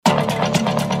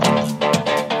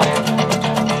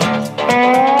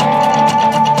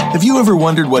you ever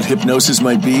wondered what hypnosis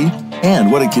might be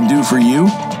and what it can do for you?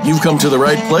 You've come to the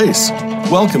right place.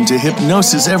 Welcome to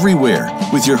Hypnosis Everywhere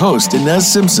with your host, Inez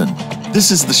Simpson.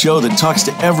 This is the show that talks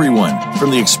to everyone, from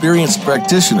the experienced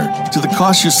practitioner to the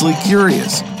cautiously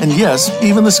curious, and yes,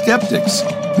 even the skeptics.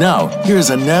 Now, here's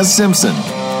Inez Simpson.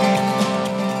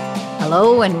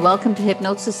 Hello and welcome to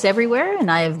Hypnosis Everywhere,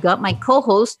 and I have got my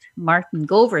co-host Martin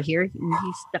Gover here.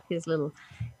 He stuck his little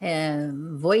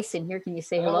voice in here. Can you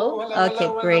say hello? Okay,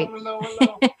 great.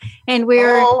 And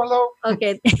we're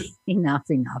okay. enough.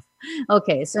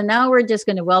 Okay, so now we're just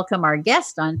going to welcome our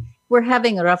guest on. We're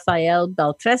having Rafael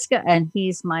Baltresca, and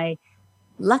he's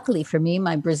luckily for me,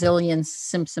 my Brazilian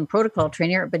Simpson protocol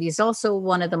trainer, but he's also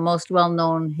one of the most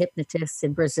well-known hypnotists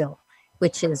in Brazil,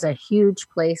 which is a huge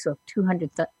place of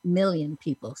 200 million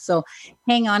people. So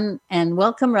hang on and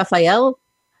welcome, Rafael.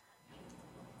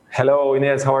 Hello,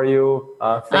 Inez. How are you?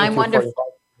 I'm wonderful. For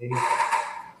inviting me.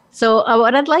 So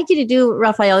what I'd like you to do,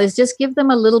 Rafael, is just give them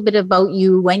a little bit about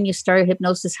you, when you started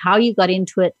hypnosis, how you got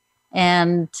into it,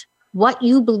 and what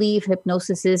you believe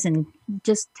hypnosis is, and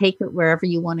just take it wherever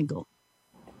you want to go.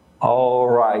 All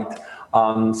right.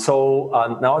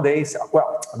 Nowadays,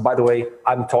 well, by the way,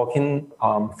 I'm talking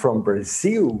from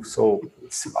Brazil, so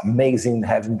it's amazing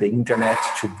having the internet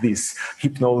to this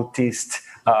hypnotic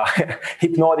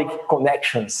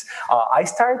connections. I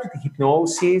started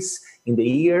hypnosis in the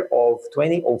year of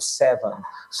 2007,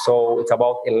 so it's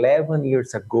about 11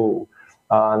 years ago.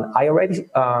 I already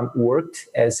worked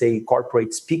as a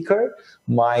corporate speaker.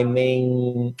 My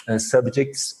main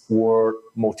subjects were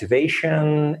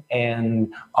motivation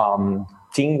and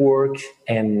teamwork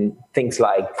and things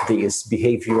like this,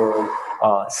 behavioral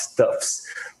stuffs.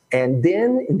 And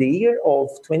then in the year of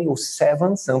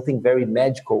 2007, something very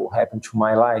magical happened to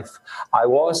my life. I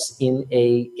was in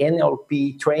a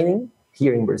NLP training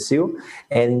here in Brazil,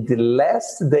 and the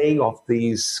last day of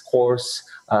this course,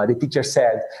 the teacher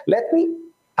said, let me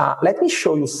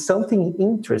show you something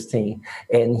interesting.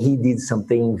 And he did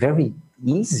something very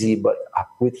easy, but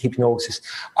with hypnosis.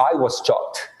 I was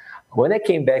shocked. When I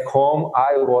came back home,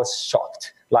 I was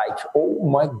shocked. Like, oh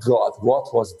my God,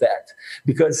 what was that?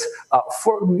 Because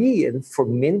for me and for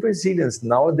many Brazilians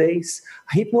nowadays,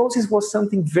 hypnosis was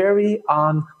something very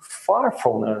far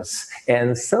from us,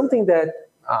 and something that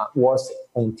was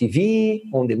on TV,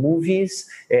 on the movies,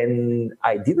 and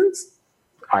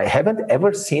I haven't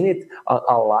ever seen it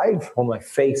alive on my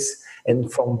face.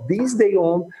 And from this day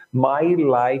on, my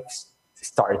life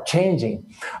started changing.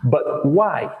 But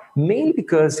why? Mainly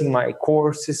because in my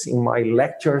courses, in my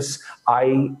lectures,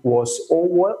 I was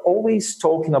always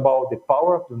talking about the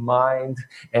power of the mind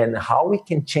and how we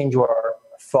can change our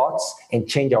thoughts and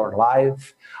change our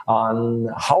life, on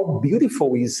how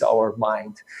beautiful is our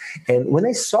mind. And when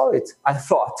I saw it, I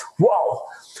thought, wow,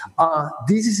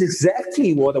 this is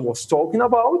exactly what I was talking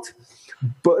about,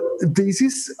 but this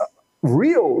is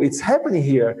real. It's happening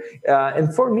here.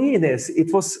 And for me,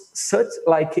 it was such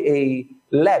like a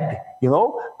lab,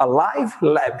 a live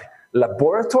lab,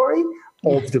 laboratory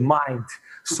of the mind.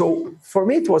 So for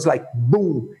me, it was like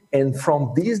boom. And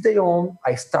from this day on,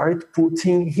 I started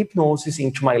putting hypnosis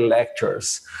into my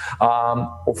lectures.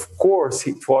 Of course,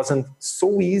 it wasn't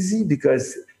so easy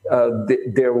because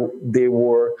they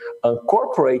were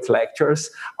corporate lectures.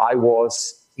 I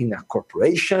was in a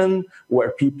corporation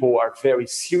where people are very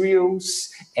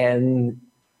serious, and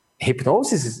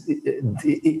hypnosis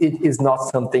is not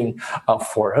something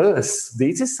for us.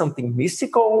 This is something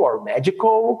mystical or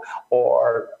magical,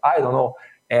 or I don't know.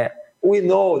 We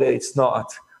know that it's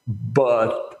not,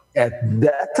 but at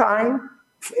that time,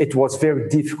 it was very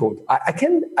difficult. I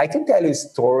can tell you a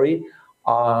story,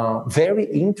 very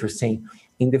interesting.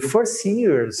 In the first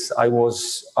years, I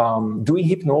was doing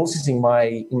hypnosis in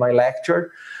my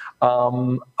lecture.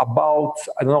 About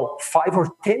 5 or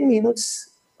 10 minutes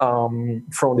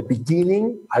from the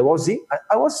beginning, I was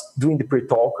doing the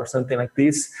pre-talk or something like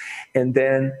this, and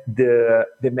then the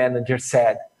manager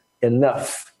said,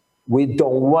 "Enough. We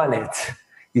don't want it.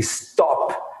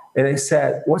 Stop." And I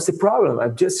said, "What's the problem?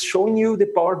 I'm just showing you the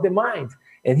power of the mind."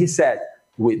 And he said,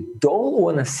 "We don't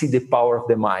want to see the power of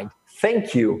the mind.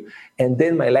 Thank you." And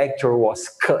then my lecture was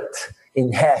cut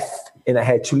in half, and I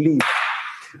had to leave.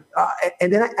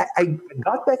 And then I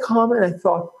got back home and I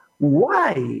thought,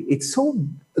 why? It's so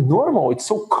normal, it's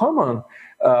so common.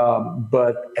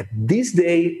 But at this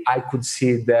day, I could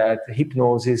see that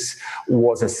hypnosis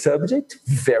was a subject,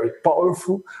 very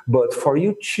powerful, but for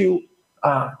you to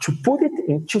put it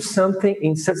into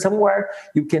something, somewhere,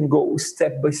 you can go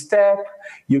step by step,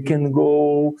 you can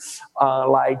go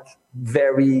like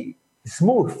very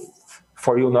smooth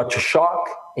for you not to shock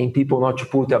and people not to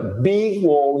put a big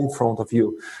wall in front of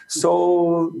you.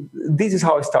 So this is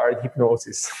how I started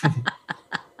hypnosis.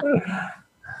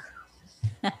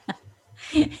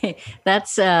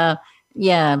 That's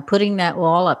putting that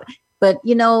wall up. But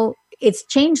it's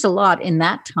changed a lot in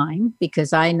that time,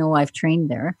 because I know I've trained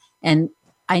there, and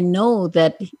I know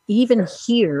that even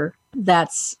here,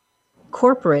 that's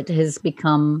corporate has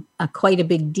become quite a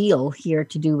big deal here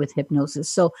to do with hypnosis.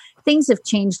 So things have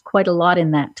changed quite a lot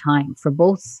in that time for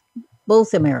both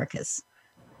Americas.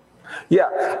 Yeah,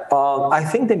 I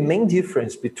think the main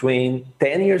difference between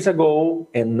 10 years ago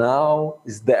and now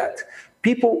is that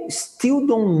people still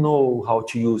don't know how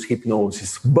to use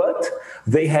hypnosis, but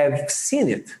they have seen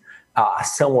it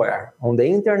somewhere on the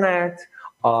internet,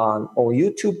 on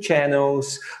YouTube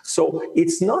channels. So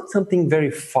it's not something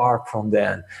very far from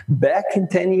them. Back in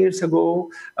 10 years ago,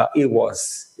 it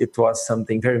was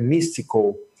something very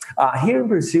mystical. Here in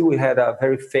Brazil, we had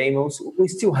we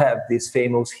still have this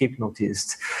famous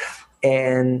hypnotist.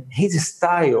 And his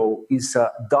style is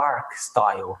a dark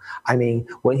style. I mean,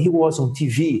 when he was on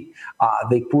TV,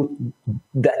 they put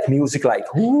that music like,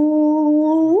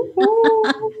 ooh,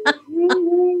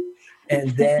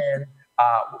 and then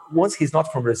once he's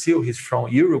not from Brazil, he's from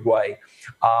Uruguay.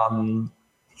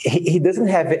 He doesn't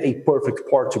have a perfect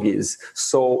Portuguese.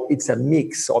 So it's a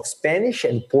mix of Spanish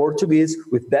and Portuguese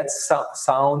with that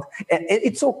sound. And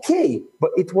it's okay,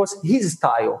 but it was his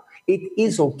style. It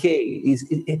is okay,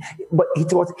 but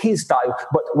it was his style.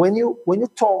 But when you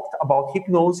talked about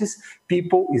hypnosis,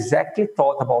 people exactly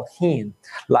thought about him.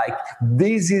 Like,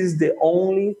 this is the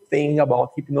only thing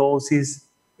about hypnosis,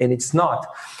 and it's not.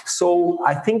 So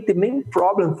I think the main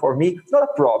problem for me, not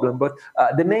a problem, but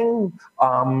the main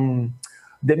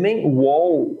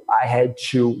wall I had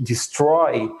to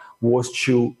destroy was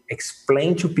to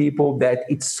explain to people that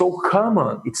it's so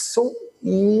common, it's so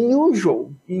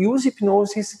usual. Use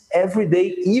hypnosis every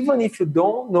day, even if you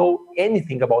don't know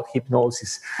anything about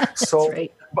hypnosis. So,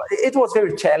 right. But it was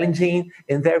very challenging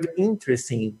and very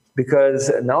interesting,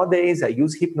 because nowadays I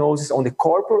use hypnosis on the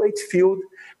corporate field,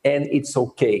 and it's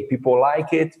okay. People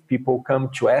like it. People come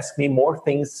to ask me more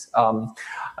things,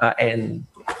 and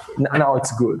now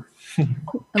it's good.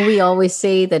 We always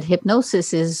say that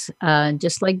hypnosis is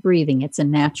just like breathing. It's a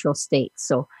natural state.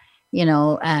 So,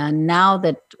 and now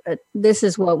that this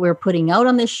is what we're putting out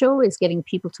on this show, is getting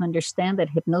people to understand that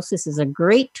hypnosis is a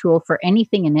great tool for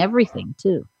anything and everything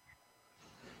too.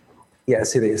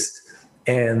 Yes, it is.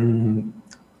 And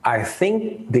I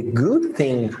think the good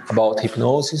thing about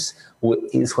hypnosis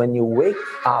is when you wake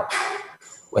up.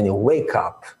 When you wake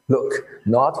up, look,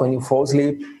 not when you fall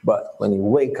asleep, but when you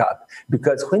wake up.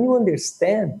 Because when you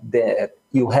understand that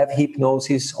you have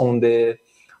hypnosis on the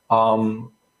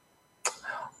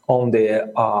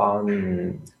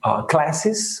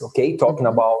classes, okay, talking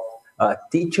about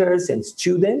teachers and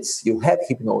students, you have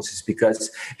hypnosis,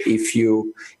 because if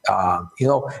you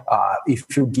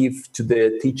give to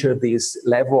the teacher this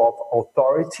level of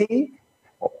authority,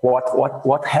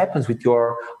 what happens with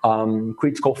your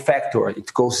critical factor?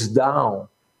 It goes down,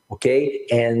 okay?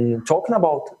 And talking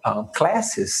about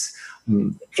classes,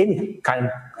 any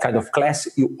kind of class,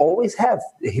 you always have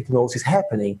the hypnosis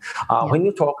happening. When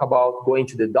you talk about going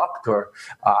to the doctor,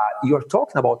 you're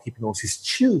talking about hypnosis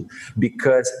too,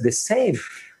 because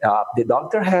the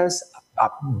doctor has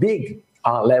a big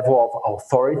level of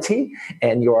authority,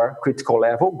 and your critical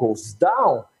level goes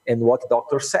down, and what the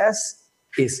doctor says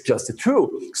is just true.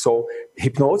 So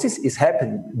hypnosis is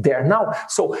happening there now.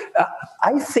 So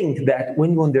I think that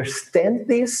when you understand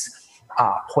this,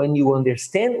 when you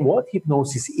understand what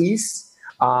hypnosis is,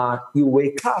 you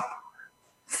wake up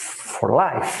for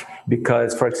life.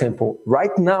 Because, for example,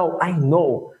 right now, I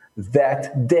know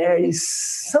that there is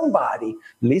somebody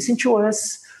listening to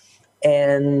us,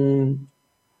 and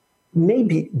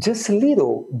maybe just a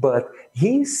little, but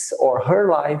his or her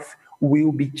life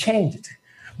will be changed.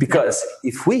 Because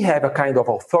if we have a kind of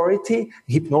authority,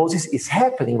 hypnosis is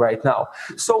happening right now.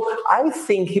 So I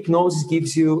think hypnosis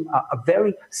gives you a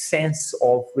very sense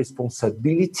of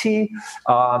responsibility.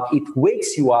 It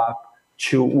wakes you up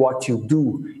to what you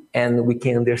do, and we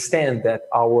can understand that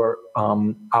our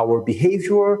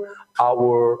behavior,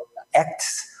 our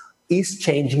acts is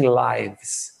changing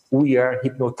lives. We are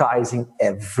hypnotizing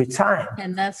every time.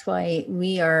 And that's why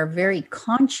we are very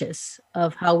conscious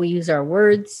of how we use our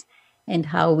words and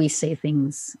how we say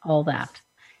things, all that.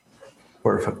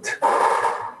 Perfect.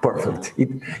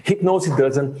 Hypnosis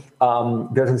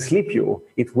doesn't sleep you.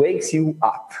 It wakes you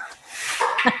up.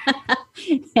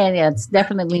 And it's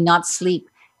definitely not sleep.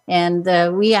 And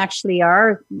we actually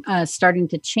are starting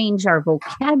to change our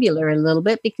vocabulary a little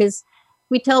bit, because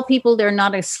we tell people they're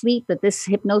not asleep, that this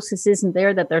hypnosis isn't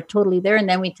there, that they're totally there, and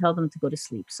then we tell them to go to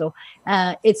sleep. So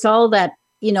it's all that,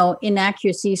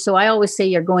 inaccuracy. So I always say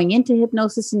you're going into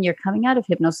hypnosis and you're coming out of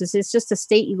hypnosis. It's just a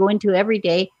state you go into every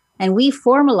day, and we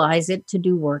formalize it to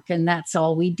do work, and that's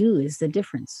all we do is the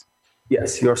difference.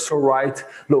 Yes, you're so right.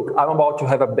 Look, I'm about to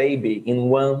have a baby in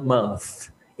 1 month.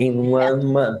 In 1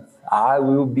 month, I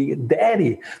will be a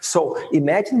daddy. So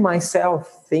imagine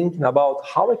myself thinking about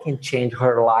how I can change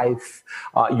her life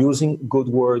using good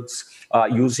words,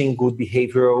 using good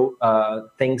behavioral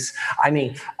things. I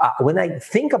mean, when I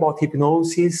think about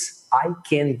hypnosis, I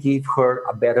can give her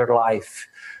a better life.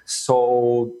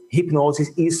 So hypnosis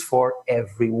is for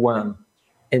everyone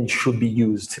and should be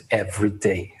used every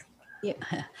day. Yeah.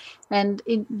 And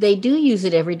they do use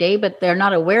it every day, but they're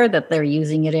not aware that they're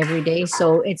using it every day.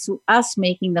 So it's us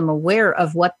making them aware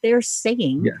of what they're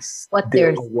saying, what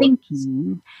they're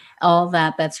thinking, all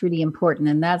that. That's really important.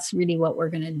 And that's really what we're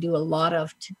going to do a lot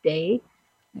of today.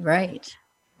 Right.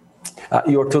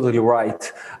 You're totally right.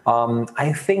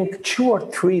 I think 2 or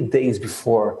 3 days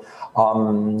before,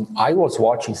 I was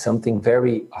watching something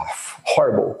very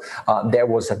horrible. There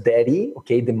was a daddy,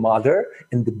 the mother,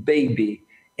 and the baby.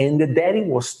 And the daddy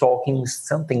was talking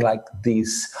something like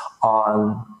this.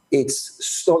 The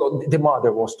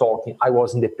mother was talking. I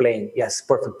was in the plane. Yes,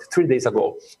 perfect. 3 days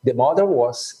ago, the mother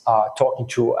was talking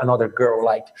to another girl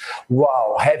like,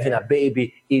 wow, having a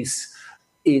baby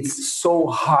it's so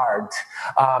hard.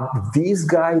 This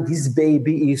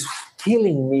baby is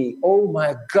killing me. Oh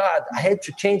my God, I had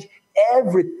to change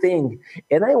everything.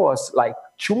 And I was like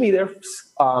 2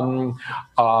 meters of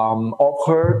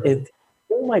her. And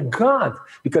oh my God,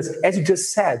 because as you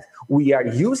just said, we are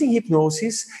using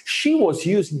hypnosis. She was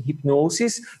using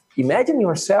hypnosis. Imagine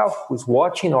yourself who's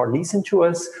watching or listening to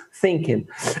us thinking,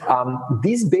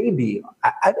 this baby,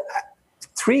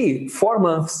 3-4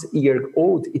 months year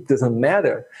old, it doesn't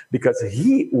matter because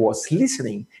he was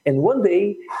listening. And one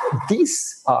day,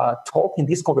 this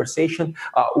this conversation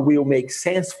will make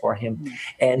sense for him.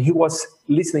 And he was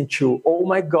listening to, oh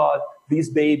my God, this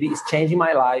baby is changing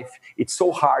my life. It's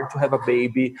so hard to have a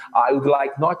baby. I would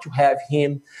like not to have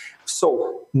him.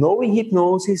 So knowing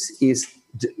hypnosis is,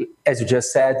 as you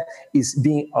just said, is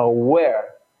being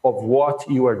aware of what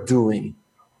you are doing.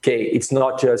 Okay, it's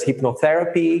not just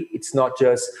hypnotherapy. It's not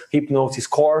just hypnosis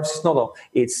course. No.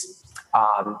 It's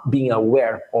being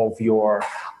aware of your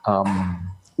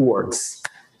words.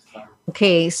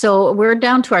 Okay, so we're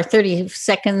down to our 30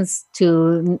 seconds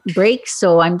to break.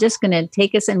 So I'm just going to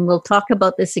take us and we'll talk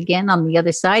about this again on the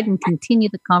other side and continue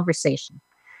the conversation.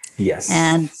 Yes.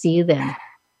 And see you then.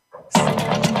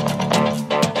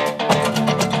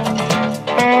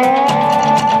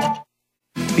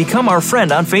 Become our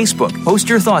friend on Facebook. Post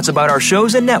your thoughts about our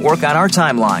shows and network on our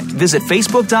timeline. Visit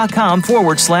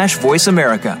facebook.com/Voice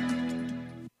America.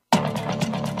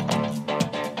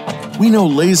 We know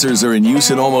lasers are in use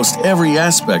in almost every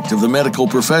aspect of the medical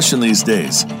profession these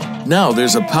days. Now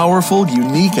there's a powerful,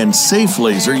 unique, and safe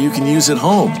laser you can use at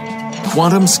home.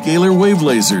 Quantum scalar wave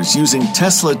lasers using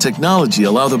Tesla technology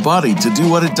allow the body to do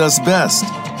what it does best,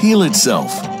 heal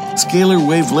itself. Scalar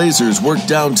wave lasers work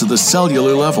down to the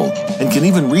cellular level and can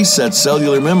even reset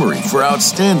cellular memory for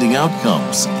outstanding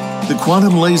outcomes. The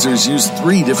quantum lasers use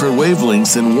 3 different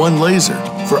wavelengths in one laser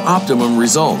for optimum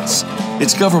results.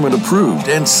 It's government approved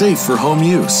and safe for home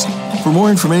use. For more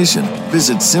information,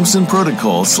 visit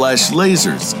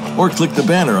simpsonprotocol/lasers or click the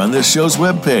banner on this show's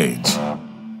webpage.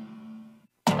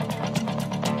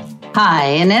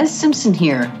 Hi, Inez Simpson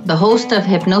here, the host of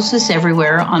Hypnosis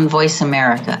Everywhere on Voice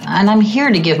America, and I'm here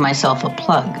to give myself a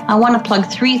plug. I want to plug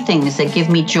 3 things that give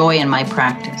me joy in my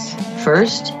practice.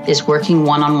 First is working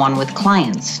one-on-one with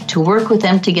clients, to work with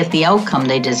them to get the outcome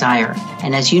they desire.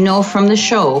 And as you know from the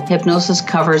show, hypnosis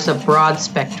covers a broad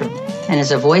spectrum. And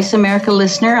as a Voice America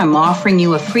listener, I'm offering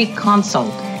you a free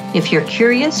consult. If you're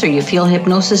curious or you feel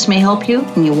hypnosis may help you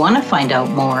and you want to find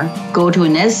out more, go to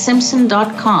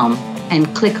InezSimpson.com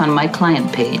and click on my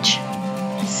client page.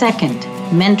 Second,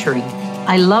 mentoring.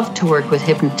 I love to work with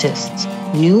hypnotists,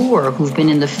 new or who've been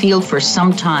in the field for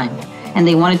some time, and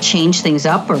they want to change things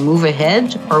up or move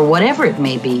ahead or whatever it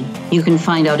may be. You can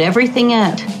find out everything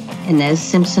at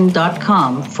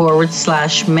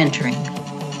InezSimpson.com/mentoring.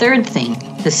 Third thing,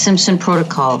 the Simpson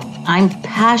Protocol. I'm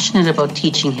passionate about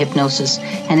teaching hypnosis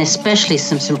and especially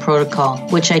Simpson Protocol,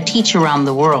 which I teach around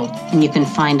the world. And you can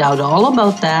find out all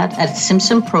about that at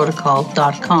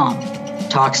simpsonprotocol.com.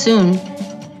 Talk soon.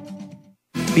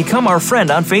 Become our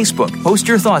friend on Facebook. Post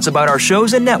your thoughts about our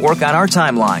shows and network on our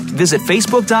timeline. Visit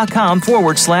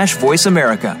facebook.com/Voice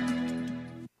America.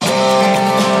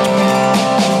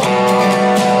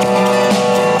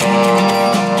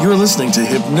 You're listening to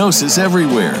Hypnosis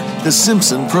Everywhere, the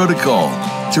Simpson Protocol.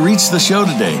 To reach the show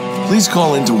today, please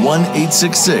call into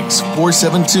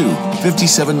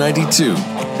 1-866-472-5792.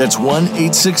 That's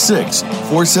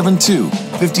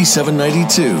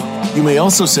 1-866-472-5792. You may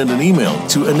also send an email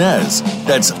to Inez,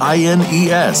 that's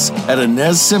INES, at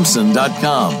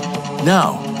InezSimpson.com.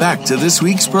 Now, back to this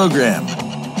week's program.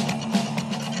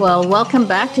 Well, welcome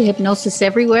back to Hypnosis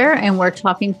Everywhere, and we're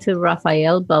talking to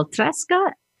Rafael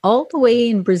Baltresca, all the way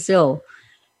in Brazil.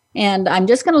 And I'm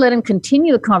just going to let him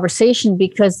continue the conversation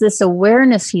because this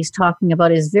awareness he's talking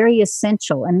about is very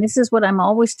essential. And this is what I'm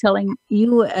always telling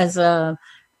you as a,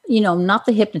 not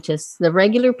the hypnotists, the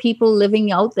regular people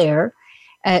living out there,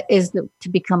 to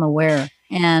become aware.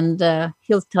 And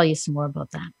he'll tell you some more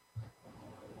about that.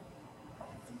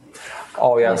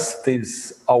 Oh, yes.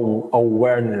 This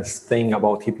awareness thing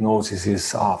about hypnosis is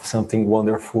something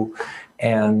wonderful.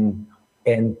 And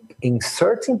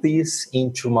inserting this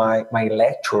into my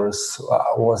lectures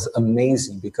was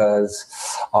amazing because,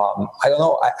 I don't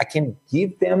know, I can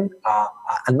give them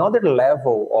another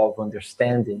level of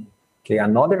understanding, okay,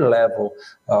 another level.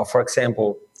 For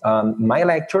example, my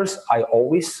lectures,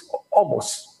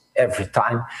 almost every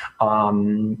time,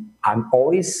 I'm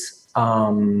always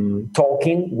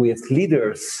talking with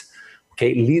leaders,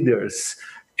 okay, leaders.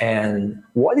 And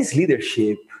what is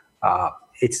leadership?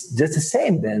 It's just the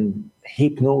same than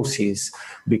hypnosis,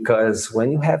 because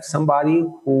when you have somebody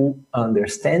who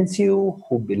understands you,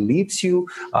 who believes you,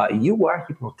 you are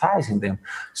hypnotizing them.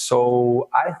 So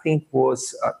I think it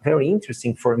was very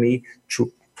interesting for me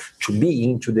to be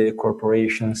into the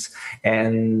corporations,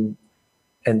 and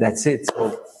that's it.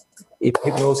 So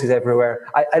Hypnosis Everywhere.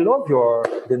 I love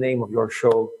the name of your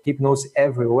show, Hypnosis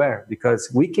Everywhere, because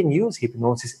we can use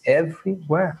hypnosis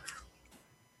everywhere.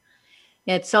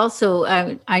 It's also,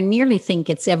 I nearly think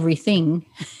it's everything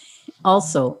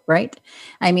also, right?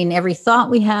 I mean, every thought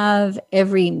we have,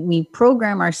 we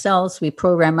program ourselves, we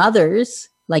program others,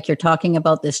 like you're talking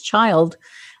about this child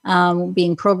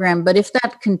being programmed. But if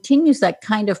that continues, that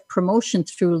kind of promotion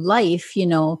through life,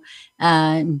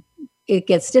 it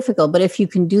gets difficult. But if you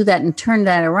can do that and turn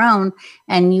that around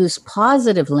and use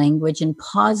positive language and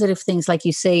positive things, like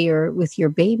you say, with your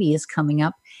baby is coming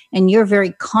up, and you're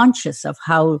very conscious of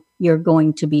how you're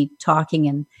going to be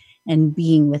talking and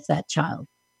being with that child.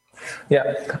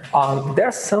 Yeah,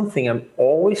 there's something I'm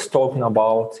always talking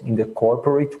about in the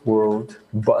corporate world,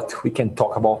 but we can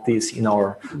talk about this in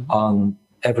our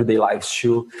everyday lives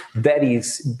too. That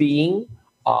is being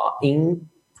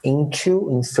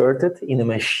inserted in a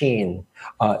machine,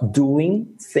 doing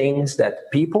things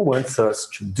that people want us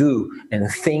to do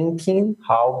and thinking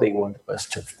how they want us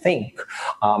to think.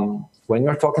 When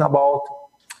you're talking about,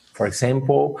 for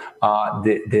example,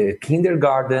 the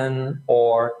kindergarten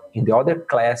or in the other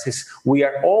classes, we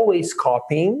are always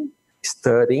copying,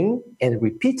 studying, and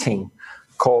repeating.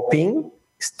 Copying,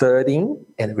 studying,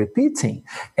 and repeating.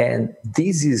 And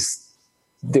this is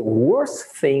the worst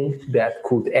thing that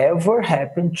could ever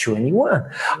happen to anyone.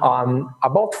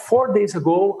 About 4 days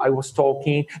ago, I was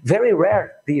talking, very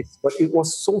rare this, but it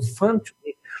was so fun to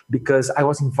me because I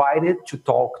was invited to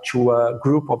talk to a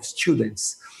group of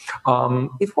students.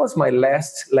 It was my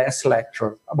last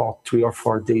lecture about 3 or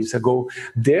 4 days ago.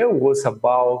 There was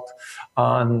about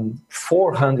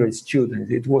 400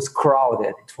 students. It was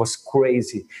crowded. It was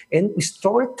crazy. And we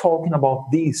started talking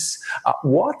about this.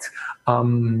 What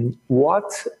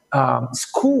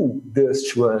school does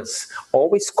to us,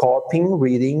 always copying,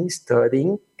 reading,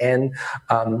 studying, and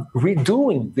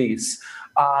redoing this.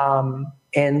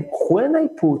 And when I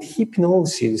put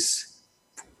hypnosis,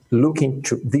 looking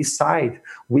to this side,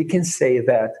 we can say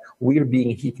that we're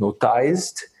being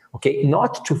hypnotized, okay,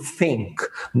 not to think,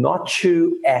 not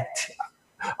to act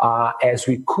as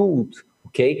we could,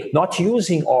 okay, not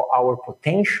using our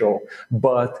potential,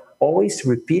 but always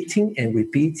repeating and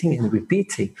repeating and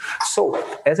repeating. So,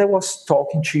 as I was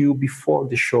talking to you before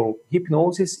the show,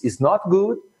 hypnosis is not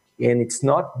good and it's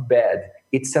not bad.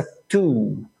 It's a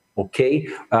tool. Okay,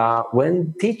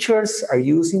 when teachers are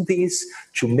using this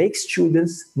to make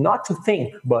students not to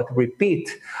think but repeat,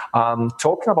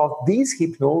 talking about this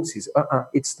hypnosis,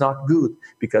 it's not good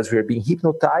because we're being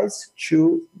hypnotized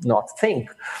to not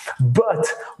think. But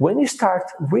when you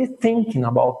start rethinking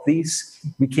about this,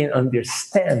 we can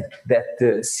understand that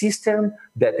the system,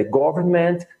 that the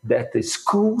government, that the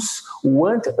schools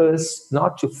want us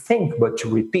not to think but to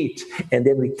repeat, and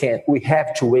then we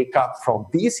have to wake up from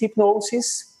this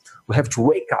hypnosis. We have to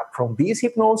wake up from this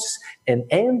hypnosis and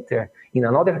enter in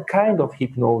another kind of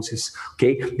hypnosis,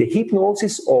 okay? The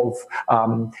hypnosis of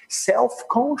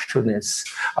self-consciousness,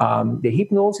 the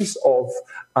hypnosis of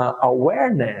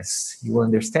awareness, you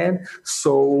understand?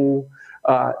 So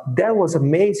that was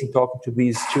amazing talking to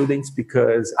these students,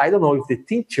 because I don't know if the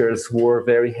teachers were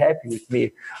very happy with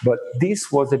me, but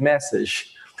this was the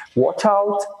message. Watch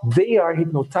out, they are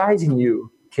hypnotizing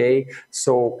you, okay?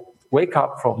 So wake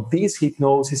up from this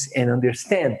hypnosis and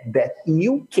understand that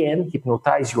you can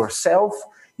hypnotize yourself,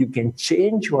 you can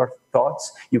change your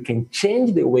thoughts, you can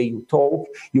change the way you talk,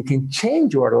 you can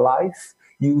change your life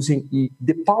using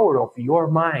the power of your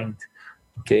mind,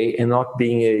 okay? And not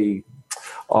being a,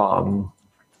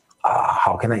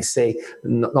 how can I say,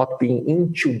 not being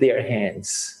into their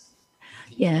hands.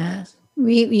 Yeah.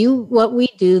 What we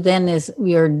do then is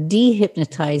we are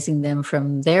dehypnotizing them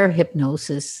from their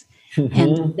hypnosis.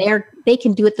 And they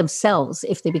can do it themselves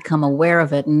if they become aware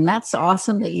of it. And that's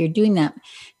awesome that you're doing that,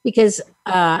 because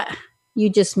you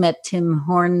just met Tim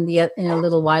Horn a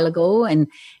little while ago, and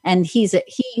he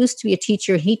used to be a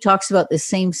teacher. He talks about the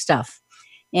same stuff,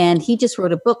 and he just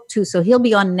wrote a book too. So he'll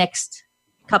be on next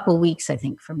couple weeks, I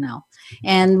think, from now,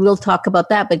 and we'll talk about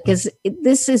that, because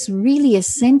this is really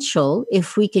essential.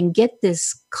 If we can get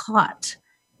this caught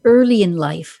early in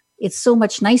life, it's so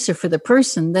much nicer for the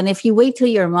person than if you wait till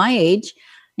you're my age.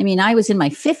 I mean, I was in my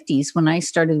 50s when I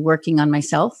started working on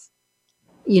myself,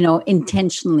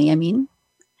 intentionally, I mean.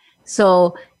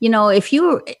 So,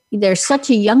 there's such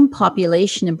a young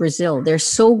population in Brazil. They're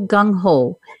so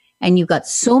gung-ho, and you got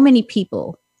so many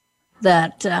people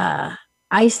that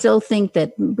I still think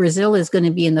that Brazil is going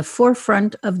to be in the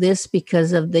forefront of this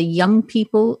because of the young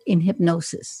people in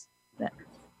hypnosis.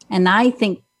 And I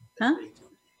think,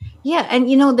 yeah, and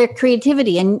their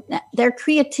creativity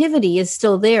is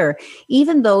still there,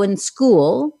 even though in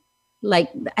school,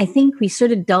 like, I think we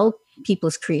sort of dull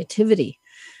people's creativity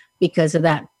because of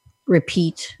that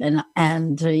repeat and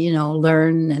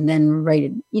learn and then write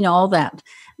it, all that.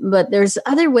 But there's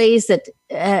other ways that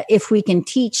if we can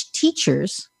teach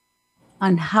teachers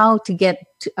on how to get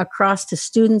across to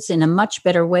students in a much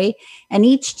better way, and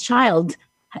each child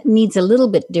needs a little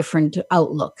bit different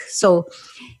outlook. So,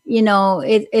 we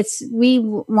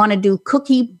want to do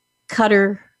cookie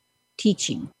cutter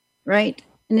teaching, right?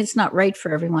 And it's not right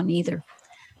for everyone either.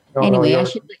 I'm going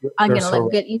to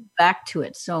get you back to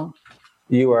it. So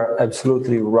you are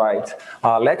absolutely right.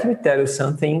 Let me tell you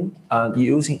something.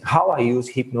 Using how I use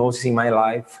hypnosis in my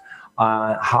life,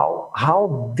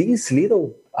 how this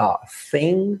little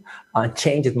thing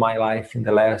changed my life in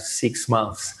the last 6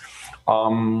 months.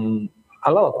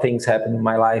 A lot of things happened in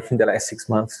my life in the last 6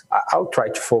 months. I'll try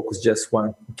to focus just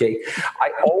one. Okay,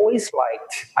 I always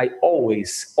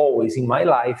in my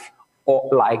life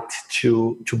liked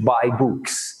to buy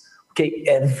books. Okay,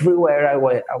 everywhere I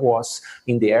was,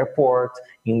 in the airport,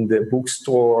 in the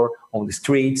bookstore, on the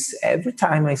streets, every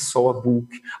time I saw a book,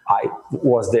 I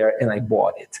was there and I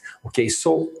bought it. Okay,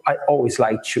 so I always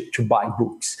liked to buy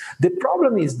books. The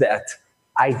problem is that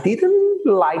I didn't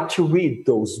like to read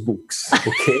those books.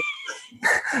 Okay.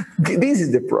 This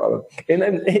is the problem, and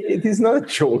it is not a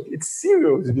joke, it's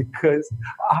serious, because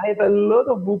I have a lot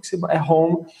of books in my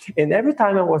home, and every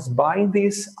time I was buying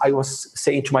this, I was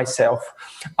saying to myself,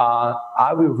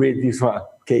 I will read this one.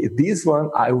 Okay, this one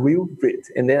I will read.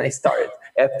 And then I started.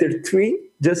 After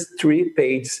just three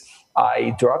pages,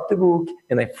 I dropped the book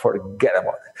and I forget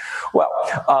about it. Well,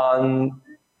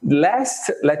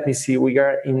 let me see, we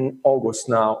are in August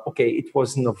now. Okay, it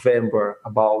was November,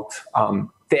 about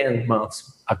 10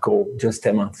 months ago, just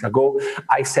 10 months ago,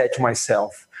 I said to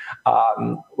myself,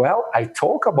 I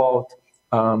talk about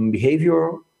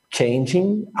behavior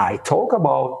changing, I talk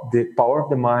about the power of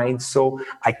the mind, so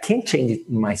I can change it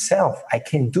myself, I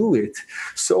can do it.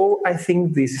 So I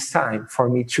think this is time for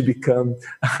me to become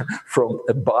from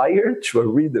a buyer to a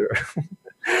reader.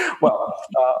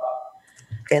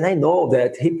 And I know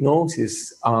that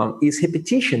hypnosis is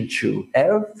repetition too.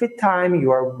 Every time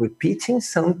you are repeating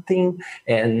something,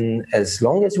 and as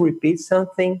long as you repeat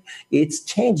something, it's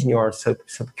changing your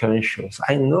subconscious.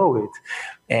 I know it.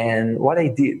 And what I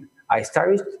did, I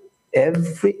started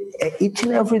each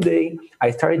and every day,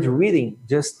 I started reading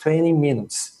just 20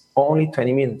 minutes, only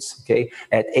 20 minutes, okay?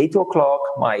 At 8 o'clock,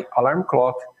 my alarm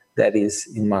clock, that is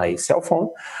in my cell phone,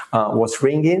 was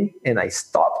ringing, and I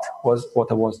stopped what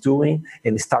I was doing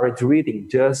and started reading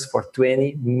just for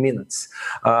 20 minutes.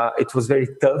 It was very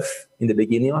tough in the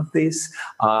beginning of this.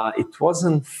 It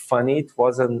wasn't funny, it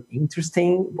wasn't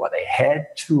interesting, but I had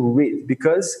to read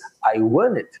because I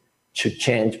wanted to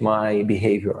change my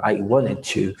behavior. I wanted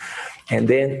to. And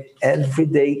then every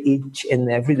day, each and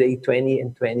every day, 20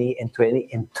 and 20 and 20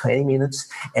 and 20 minutes.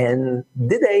 And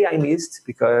the day I missed,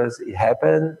 because it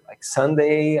happened like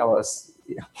Sunday, I was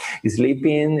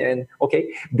sleeping. And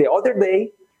okay, the other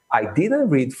day, I didn't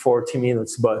read 40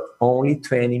 minutes, but only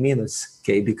 20 minutes,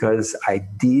 okay, because I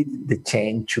did the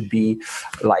change to be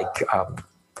like,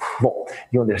 well,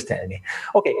 you understand me.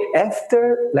 Okay,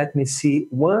 after, let me see,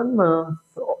 1 month,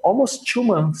 almost 2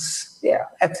 months,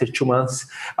 after 2 months,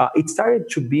 it started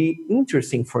to be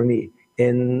interesting for me.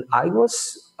 And I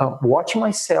was watching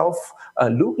myself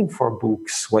looking for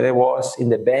books when I was in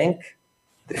the bank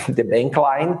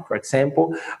line, for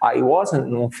example. I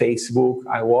wasn't on Facebook,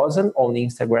 I wasn't on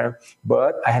Instagram,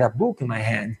 but I had a book in my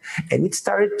hand, and it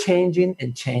started changing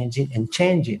and changing and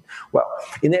changing. Well,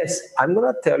 Ines, I'm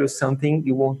gonna tell you something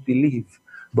you won't believe,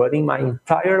 but in my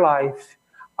entire life,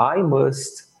 I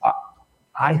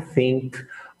think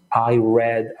I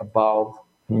read about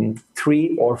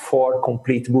 3 or 4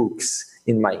 complete books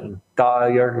in my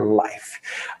entire life.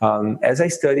 As I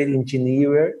studied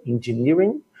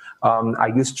engineering, I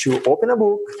used to open a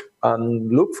book,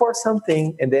 look for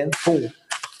something, and then boom,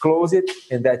 close it,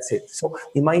 and that's it. So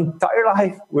in my entire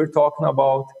life, we're talking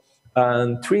about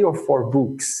 3 or 4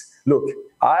 books. Look,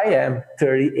 I am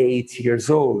 38 years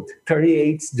old.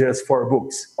 38 just 4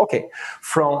 books. Okay,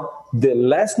 from the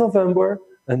last November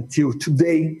until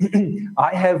today,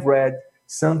 I have read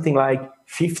something like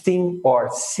 15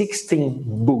 or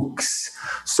 16 books.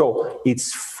 So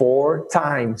it's 4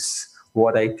 times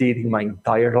what I did in my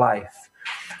entire life.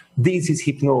 This is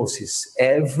hypnosis.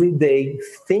 Every day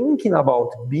thinking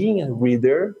about being a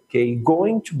reader, okay,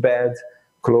 going to bed,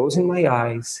 closing my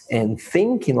eyes and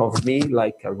thinking of me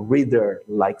like a reader,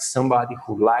 like somebody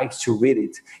who likes to read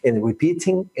it, and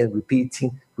repeating and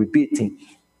repeating, repeating.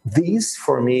 This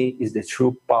for me is the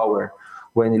true power.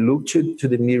 When you look to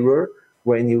the mirror,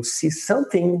 when you see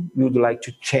something you'd like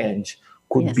to change,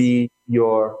 could be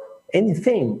your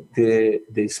anything,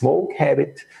 the smoke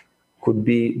habit, could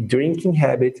be drinking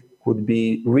habit, could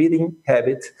be reading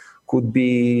habit, could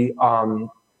be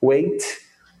weight,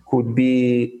 could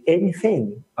be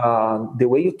anything. The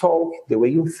way you talk, the way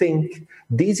you think.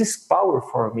 This is power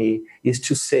for me, is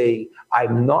to say,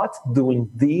 I'm not doing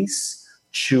this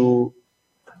for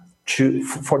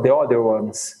the other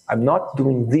ones. I'm not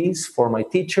doing this for my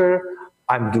teacher.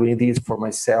 I'm doing this for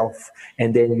myself.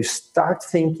 And then you start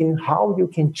thinking how you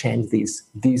can change this.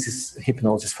 This is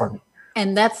hypnosis for me.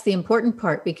 And that's the important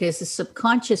part, because the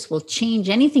subconscious will change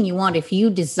anything you want if you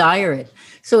desire it.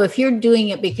 So if you're doing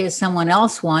it because someone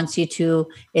else wants you to,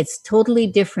 it's totally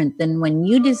different than when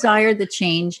you desire the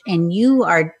change. And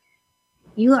you're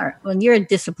a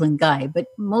disciplined guy, but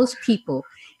most people,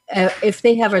 if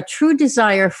they have a true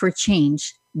desire for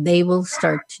change, they will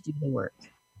start to do the work.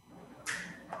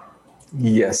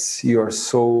 Yes, you're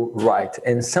so right.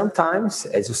 And sometimes,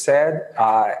 as you said,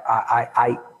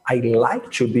 I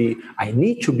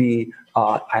need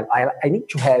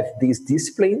to have this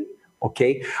discipline,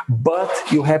 okay? But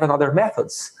you have another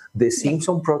methods. The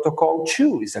Simpson protocol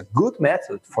too is a good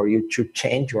method for you to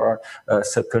change your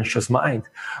subconscious mind.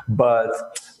 But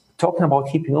talking about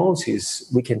hypnosis,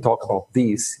 we can talk about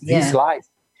this. This life,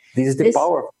 this is the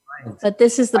power of the mind. But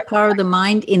this is the power of the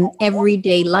mind in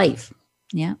everyday life.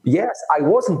 Yeah. Yes, I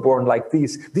wasn't born like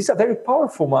this. This is a very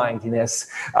powerful mind, Ines,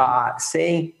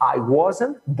 saying I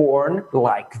wasn't born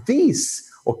like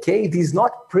this. Okay, this is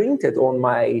not printed on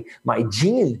my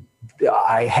gene.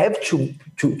 I have to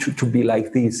be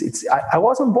like this. I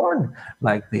wasn't born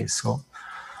like this.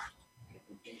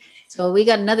 So we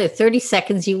got another 30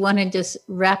 seconds. You want to just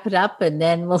wrap it up, and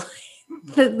then we'll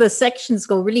the sections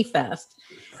go really fast.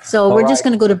 So we're just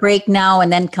going to go to break now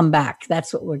and then come back.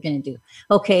 That's what we're going to do.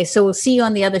 Okay, so we'll see you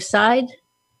on the other side.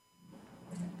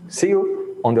 See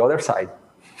you on the other side.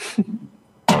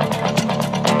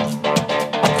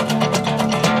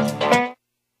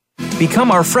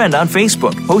 Become our friend on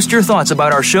Facebook. Post your thoughts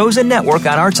about our shows and network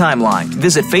on our timeline.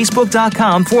 Visit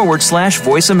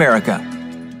facebook.com/Voice America.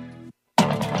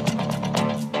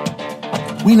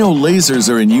 We know lasers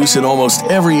are in use in almost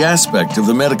every aspect of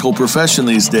the medical profession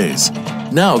these days.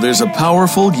 Now there's a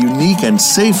powerful, unique, and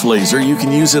safe laser you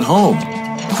can use at home.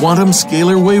 Quantum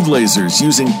scalar wave lasers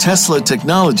using Tesla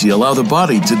technology allow the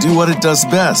body to do what it does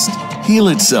best, heal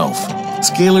itself.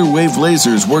 Scalar wave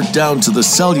lasers work down to the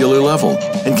cellular level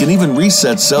and can even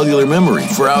reset cellular memory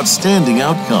for outstanding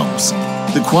outcomes.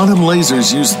 The quantum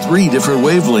lasers use 3 different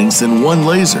wavelengths in one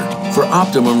laser for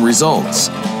optimum results.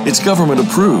 It's government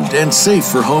approved and safe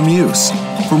for home use.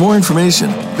 For more information,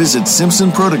 visit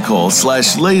Simpson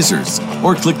Protocol/lasers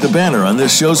or click the banner on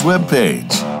this show's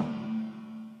webpage.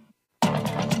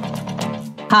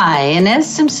 Hi,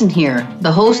 Inez Simpson here, the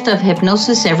host of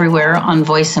Hypnosis Everywhere on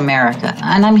Voice America,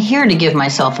 and I'm here to give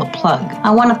myself a plug.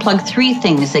 I want to plug 3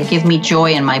 things that give me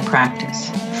joy in my practice.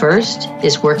 First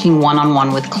is working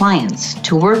one-on-one with clients,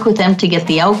 to work with them to get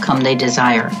the outcome they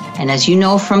desire. And as you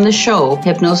know from the show,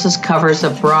 hypnosis covers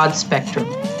a broad spectrum.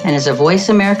 And as a Voice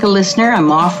America listener,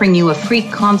 I'm offering you a free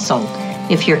consult.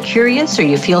 If you're curious or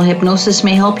you feel hypnosis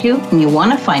may help you and you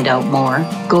want to find out more,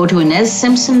 go to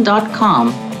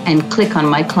InezSimpson.com and click on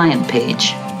my client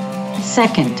page.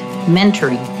 Second,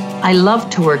 mentoring. I love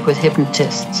to work with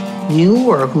hypnotists, new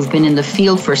or who've been in the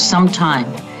field for some time,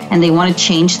 and they want to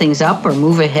change things up or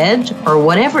move ahead or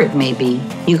whatever it may be.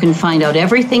 You can find out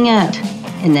everything at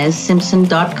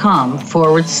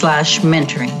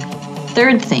InezSimpson.com/mentoring.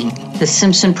 Third thing, the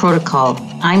Simpson Protocol.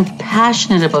 I'm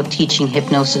passionate about teaching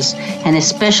hypnosis and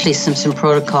especially Simpson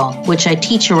Protocol, which I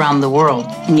teach around the world.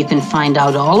 And you can find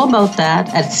out all about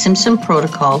that at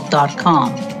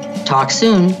simpsonprotocol.com. Talk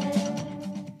soon.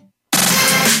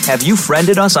 Have you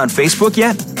friended us on Facebook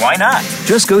yet? Why not?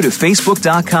 Just go to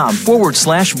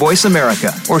facebook.com/Voice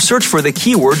America or search for the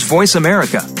keywords Voice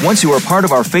America. Once you are part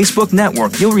of our Facebook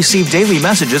network, you'll receive daily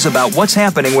messages about what's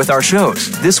happening with our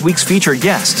shows, this week's featured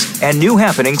guests, and new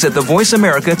happenings at the Voice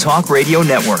America Talk Radio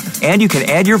Network. And you can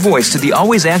add your voice to the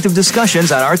always active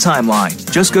discussions on our timeline.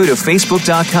 Just go to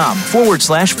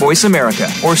facebook.com/Voice America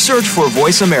or search for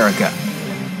Voice America.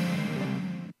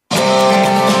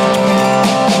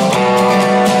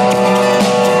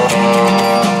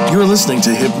 You're listening to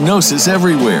Hypnosis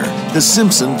Everywhere, the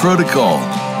Simpson Protocol.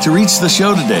 To reach the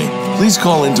show today, please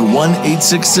call into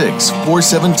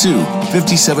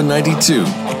 1-866-472-5792.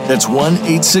 That's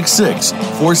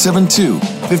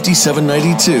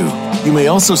 1-866-472-5792. You may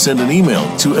also send an email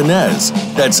to Inez,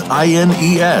 that's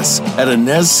INES, at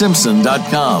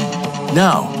InezSimpson.com.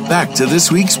 Now, back to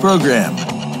this week's program.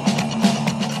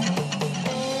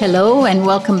 Hello and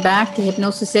welcome back to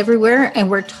Hypnosis Everywhere,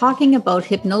 and we're talking about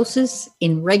hypnosis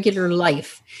in regular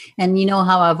life. And you know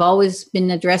how I've always been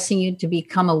addressing you to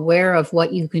become aware of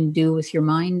what you can do with your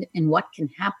mind and what can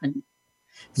happen.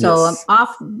 So Yes. I'm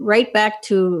off right back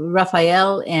to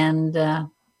Rafael and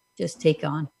just take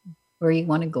on where you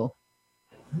want to go.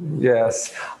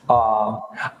 Yes.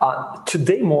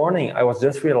 Today morning, I was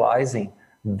just realizing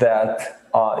that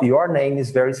your name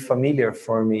is very familiar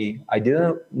for me. I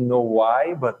didn't know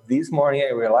why, but this morning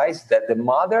I realized that the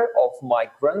mother of my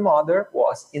grandmother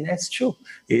was Inez too.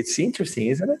 It's interesting,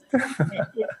 isn't it?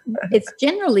 It's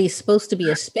generally supposed to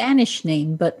be a Spanish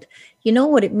name, but you know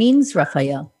what it means,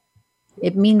 Rafael?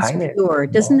 It means pure.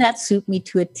 Doesn't that suit me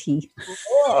to a T?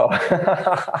 Wow.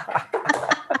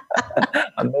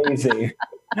 Amazing.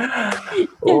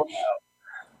 Wow.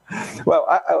 Well,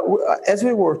 as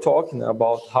we were talking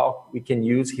about how we can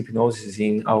use hypnosis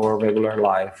in our regular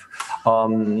life,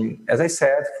 as I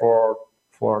said, for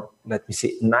let me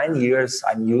see, 9 years,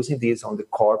 I'm using this on the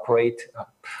corporate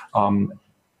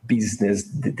business,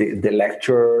 the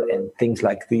lecture and things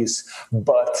like this.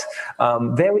 But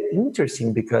very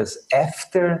interesting because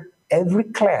after every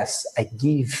class I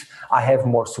give, I have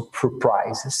more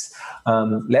surprises.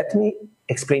 Let me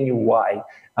explain you why.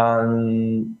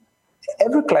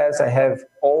 Every class I have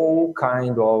all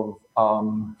kind of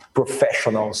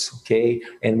professionals, okay?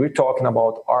 And we're talking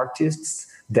about artists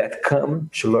that come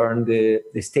to learn the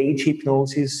stage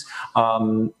hypnosis.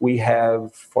 We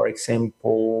have, for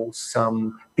example,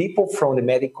 some people from the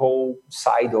medical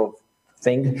side of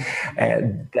things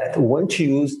that want to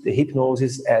use the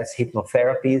hypnosis as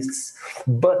hypnotherapists,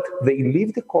 but they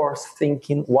leave the course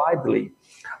thinking widely.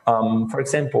 For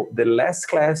example, the last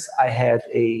class I had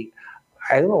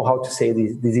I don't know how to say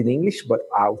this in English, but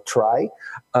I'll try.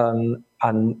 An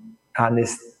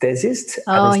anesthesist.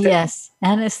 Oh, yes.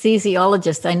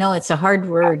 Anesthesiologist. I know it's a hard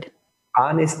word.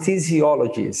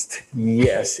 Anesthesiologist.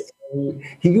 Yes.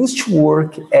 He used to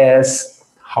work as,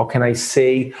 how can I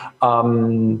say,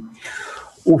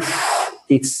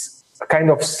 it's a kind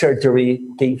of surgery,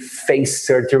 okay, face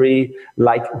surgery,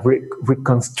 like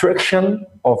reconstruction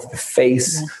of the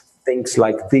face. Yeah. Things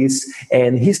like this,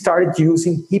 and he started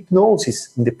using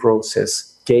hypnosis in the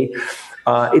process. Okay,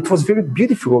 it was very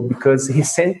beautiful because he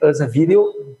sent us a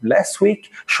video last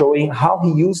week showing how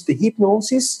he used the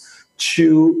hypnosis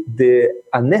to the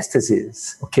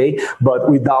anesthesis. Okay, but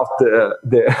without the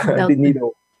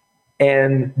needle.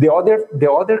 And the other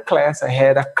class, I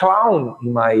had a clown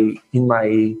in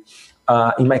my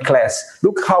class.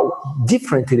 Look how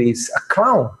different it is. A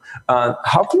clown.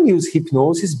 How can you use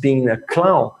hypnosis being a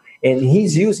clown? And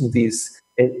he's using this.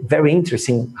 Very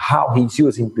interesting how he's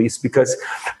using this because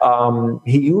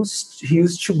he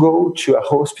used to go to a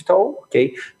hospital,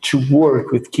 okay, to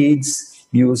work with kids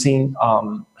using,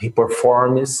 he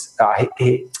performs,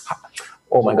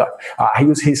 oh my God, he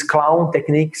uses his clown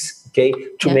techniques, okay,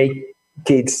 to make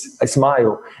kids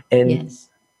smile. And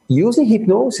using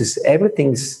hypnosis,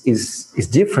 everything is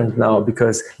different now,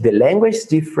 because the language is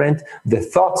different, the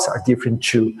thoughts are different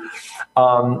too.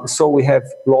 So we have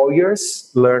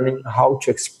lawyers learning how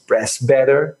to express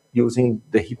better using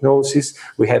the hypnosis.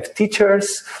 We have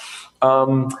teachers.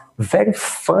 Very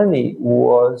funny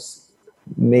was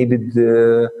maybe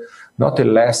not the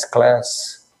last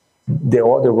class, the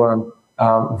other one.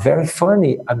 Very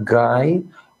funny, a guy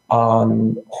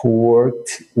who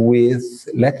worked with,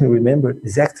 let me remember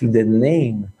exactly the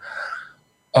name.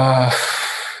 Oh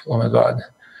my God.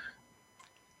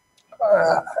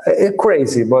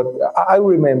 Crazy, but I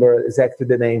remember exactly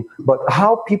the name. But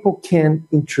how people can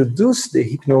introduce the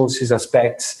hypnosis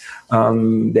aspects,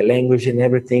 the language and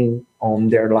everything on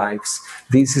their lives.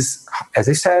 This is, as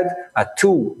I said, a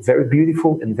tool, very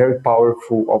beautiful and very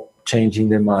powerful of changing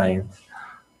the mind.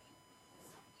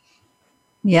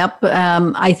 Yep.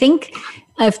 I think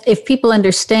if people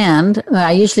understand,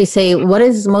 I usually say what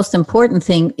is the most important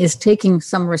thing is taking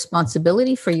some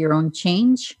responsibility for your own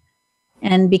change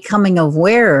and becoming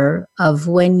aware of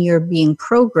when you're being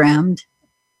programmed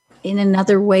in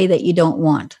another way that you don't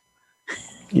want.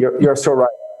 You're so right.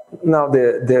 Now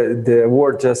the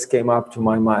word just came up to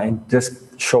my mind,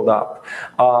 just showed up.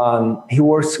 He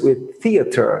works with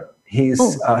theater. He's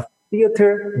a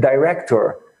theater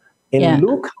director. And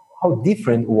look how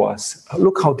different it was.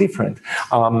 Look how different.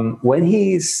 When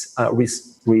he is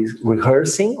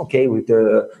rehearsing, okay, with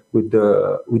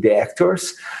the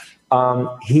actors,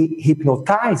 he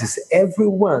hypnotizes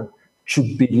everyone to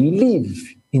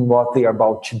believe in what they are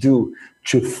about to do,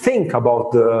 to think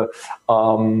about the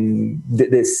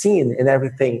scene and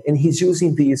everything. And he's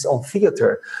using this on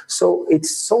theater. So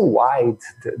it's so wide,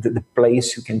 the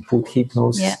place you can put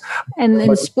hypnosis. Yeah. And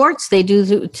in sports, they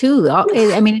do too.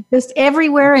 I mean, just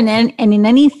everywhere and in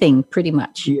anything, pretty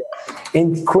much. Yeah.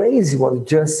 And crazy what you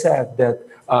just said, that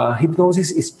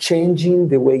hypnosis is changing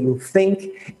the way you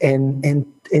think and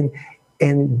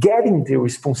getting the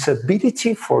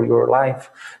responsibility for your life.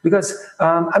 Because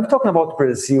I'm talking about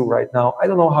Brazil right now. I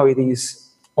don't know how it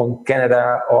is on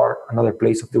Canada or another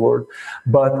place of the world,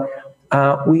 but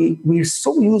we're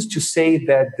so used to say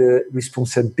that the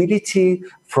responsibility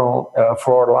for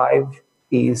our life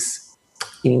is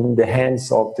in the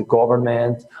hands of the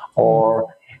government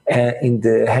or in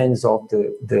the hands of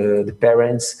the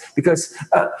parents, because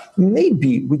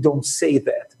maybe we don't say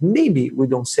that. Maybe we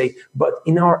don't say, but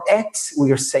in our acts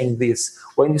we are saying this.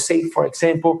 When you say, for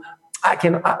example,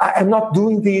 I'm not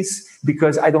doing this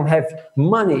because I don't have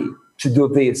money to do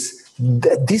this.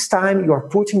 This time you are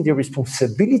putting the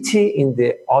responsibility in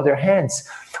the other hands.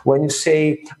 When you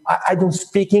say, I don't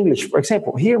speak English, for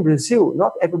example, here in Brazil,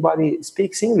 not everybody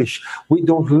speaks English. We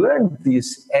don't learn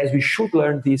this as we should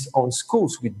learn this on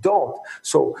schools. We don't.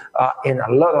 So, and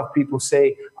a lot of people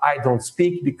say, I don't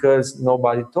speak because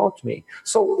nobody taught me.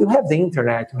 So you have the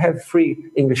internet, you have free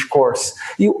English course.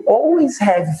 You always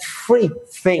have free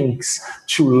things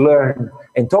to learn.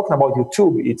 And talking about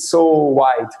YouTube, it's so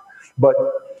wide. But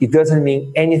it doesn't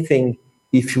mean anything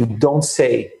if you don't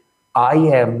say, I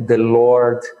am the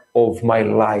Lord of my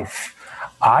life.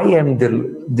 I am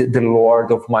the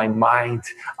Lord of my mind.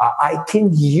 I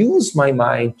can use my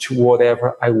mind to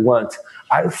whatever I want.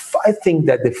 I think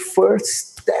that the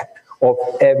first step of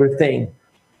everything,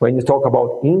 when you talk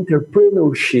about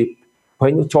entrepreneurship,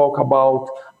 when you talk about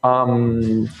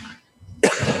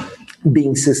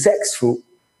being successful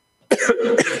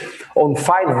on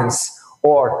finance,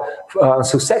 or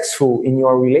successful in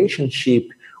your relationship,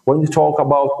 when you talk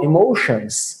about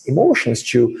emotions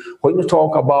too, when you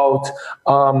talk about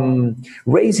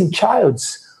raising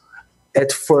childs,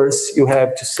 at first you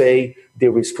have to say the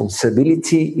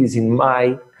responsibility is in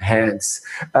my hands.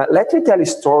 Let me tell you a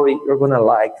story, you're going to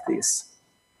like this.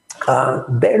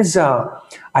 There's a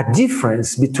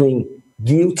difference between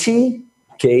guilty,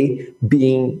 okay,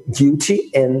 being guilty,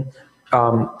 and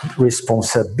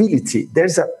responsibility.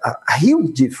 There's a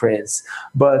huge difference,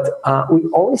 but we're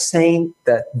always saying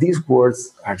that these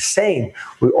words are same.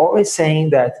 We're always saying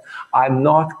that I'm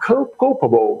not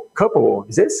culpable. Culpable,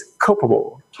 is this?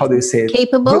 Culpable. How do you say it?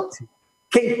 Capable?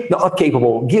 Not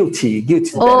capable, guilty.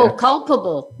 Oh, better.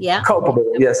 Culpable, yeah.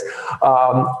 Culpable, yes.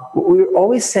 We're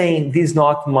always saying this is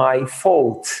not my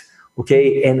fault,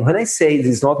 okay? And when I say this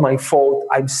is not my fault,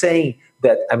 I'm saying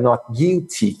that I'm not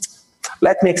guilty.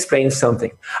 Let me explain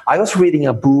something. I was reading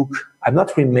a book, I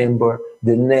don't remember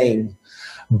the name,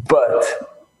 but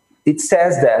it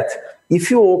says that if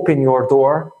you open your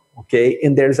door, okay,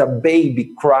 and there's a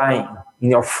baby crying in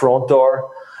your front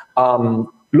door,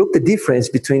 look the difference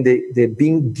between the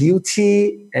being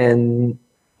guilty and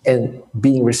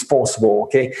being responsible,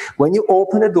 okay? When you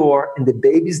open the door and the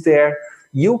baby's there,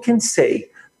 you can say,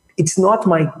 it's not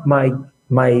my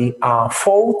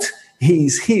fault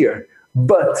he's here,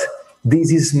 but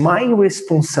this is my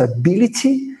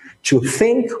responsibility to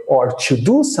think or to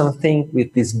do something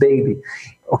with this baby,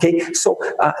 okay? So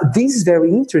this is very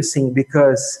interesting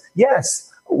because,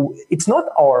 yes, it's not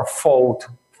our fault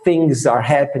things are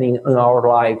happening in our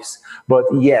lives, but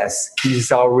yes, this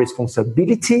is our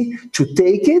responsibility to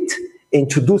take it and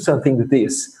to do something with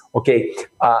this, okay?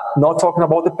 Not talking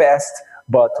about the past,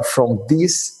 but from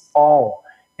this on.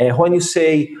 And when you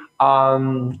say,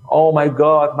 oh my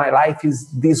God, my life is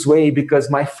this way because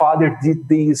my father did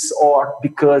this or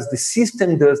because the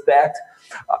system does that,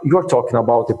 you're talking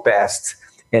about the past.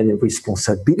 And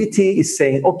responsibility is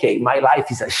saying, okay, my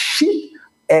life is a shit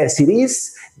as it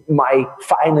is, my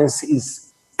finance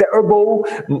is terrible,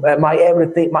 my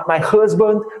everything, my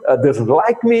husband doesn't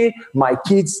like me, my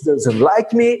kids doesn't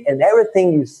like me, and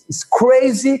everything is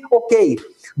crazy. Okay,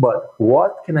 but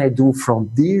what can I do from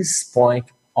this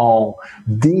point on?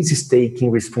 This is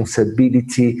taking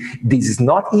responsibility. This is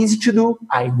not easy to do.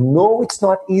 I know it's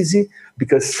not easy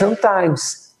because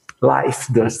sometimes life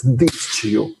does this to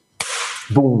you.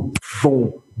 Boom,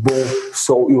 boom, boom.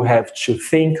 So you have to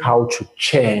think how to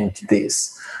change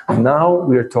this. Now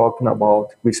we're talking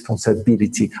about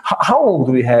responsibility. How long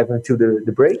do we have until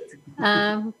the break?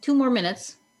 2 more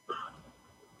minutes.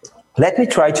 Let me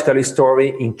try to tell a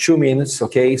story in 2 minutes,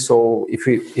 okay? So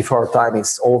if our time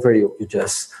is over, you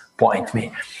just point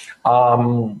me.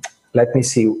 Let me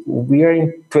see. We are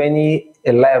in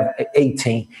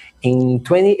 2018. In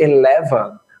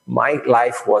 2011, my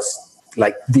life was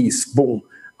like this, boom.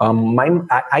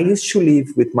 I used to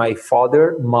live with my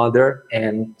father, mother,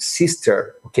 and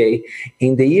sister, okay?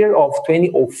 In the year of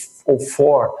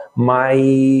 2004,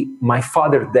 my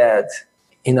father died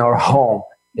in our home.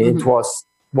 Mm-hmm. It was,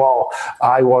 wow,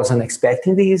 I wasn't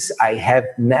expecting this. I have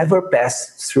never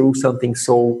passed through something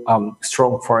so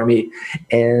strong for me.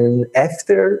 And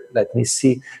after,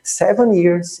 7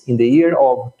 years, in the year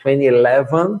of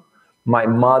 2011, my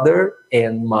mother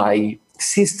and my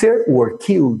sister were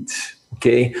killed,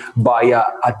 okay, by a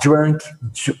drunk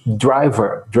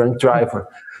driver.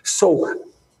 So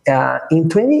in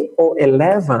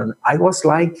 2011, I was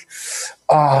like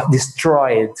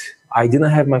destroyed. I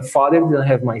didn't have my father, didn't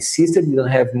have my sister, didn't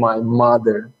have my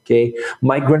mother, okay?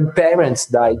 My grandparents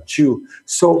died too.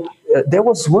 So there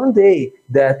was one day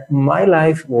that my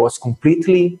life was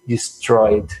completely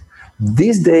destroyed.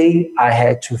 This day I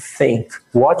had to think,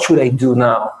 what should I do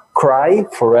now? Cry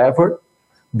forever?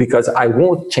 Because I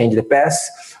won't change the past,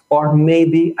 or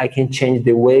maybe I can change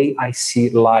the way I see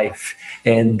life.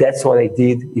 And that's what I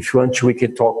did. If you want to, we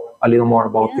can talk a little more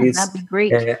about this. That'd be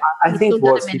great. I think it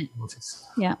was hypnosis.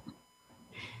 Yeah.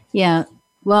 Yeah.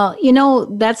 Well,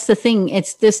 that's the thing.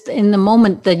 It's just in the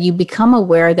moment that you become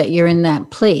aware that you're in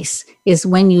that place is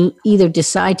when you either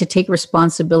decide to take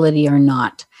responsibility or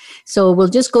not. So we'll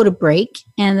just go to break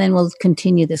and then we'll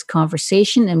continue this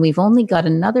conversation. And we've only got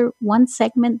another 1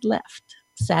 segment left.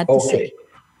 Sad to say.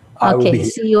 Okay,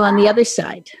 see you on the other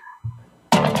side.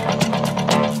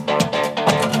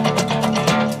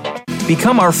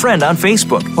 Become our friend on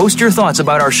Facebook. Post your thoughts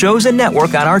about our shows and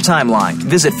network on our timeline.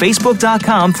 Visit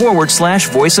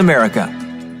facebook.com/Voice America.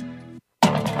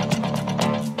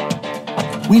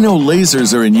 We know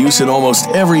lasers are in use in almost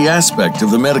every aspect of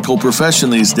the medical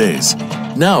profession these days.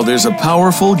 Now there's a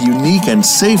powerful, unique, and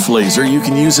safe laser you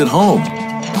can use at home.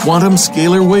 Quantum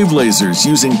scalar wave lasers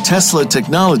using Tesla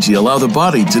technology allow the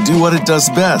body to do what it does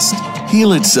best,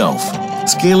 heal itself.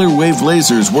 Scalar wave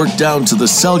lasers work down to the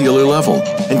cellular level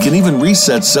and can even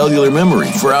reset cellular memory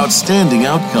for outstanding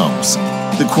outcomes.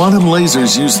 The quantum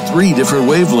lasers use 3 different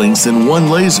wavelengths in one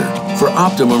laser for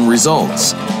optimum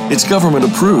results. It's government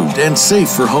approved and safe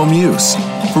for home use.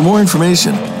 For more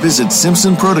information, visit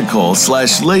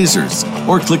simpsonprotocol/lasers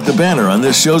or click the banner on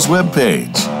this show's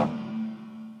webpage.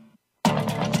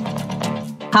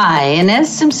 Hi, Inez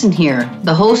Simpson here,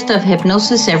 the host of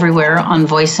Hypnosis Everywhere on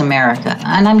Voice America,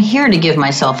 and I'm here to give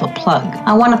myself a plug.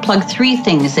 I want to plug 3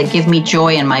 things that give me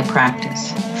joy in my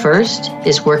practice. First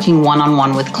is working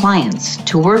one-on-one with clients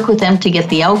to work with them to get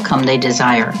the outcome they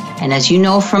desire. And as you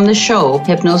know from the show,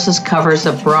 hypnosis covers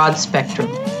a broad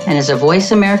spectrum. And as a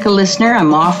Voice America listener,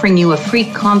 I'm offering you a free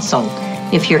consult.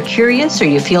 If you're curious or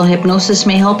you feel hypnosis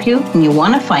may help you and you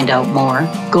want to find out more,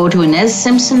 go to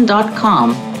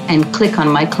InezSimpson.com and click on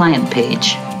my client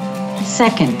page.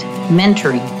 Second,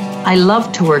 mentoring. I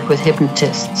love to work with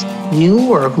hypnotists, new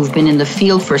or who've been in the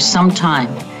field for some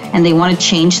time. and they want to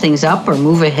change things up or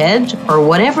move ahead or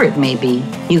whatever it may be.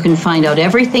 You can find out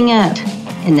everything at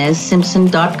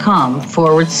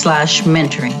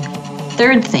InezSimpson.com/mentoring.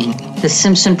 Third thing, the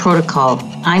Simpson Protocol.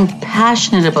 I'm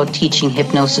passionate about teaching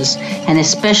hypnosis, and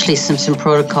especially Simpson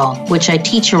Protocol, which I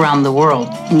teach around the world.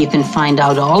 And you can find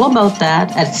out all about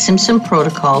that at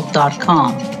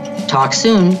simpsonprotocol.com. Talk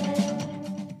soon.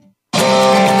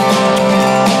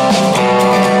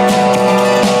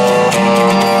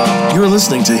 You're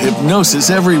listening to Hypnosis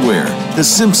Everywhere, the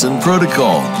Simpson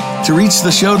Protocol. To reach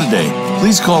the show today,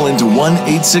 please call into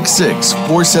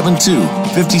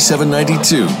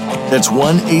 1-866-472-5792. That's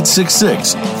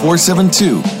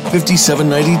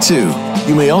 1-866-472-5792.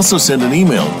 You may also send an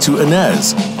email to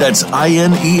Inez, that's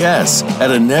INES, at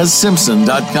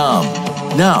InezSimpson.com.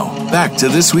 Now, back to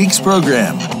this week's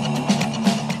program.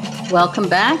 Welcome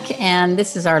back, and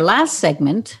this is our last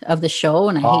segment of the show,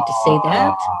 and I hate to say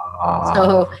that.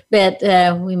 But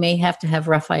we may have to have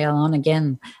Rafael on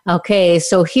again. Okay,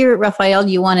 so here, Rafael,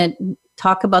 you want to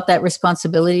talk about that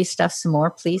responsibility stuff some more,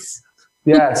 please?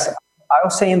 Yes, I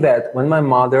was saying that when my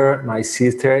mother, my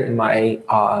sister, and my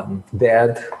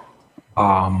dad,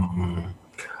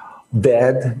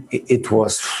 it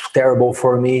was terrible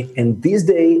for me. And this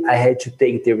day, I had to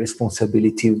take the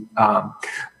responsibility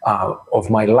of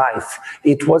my life.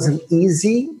 It wasn't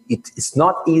easy. It's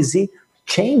not easy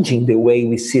changing the way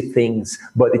we see things,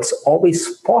 but it's always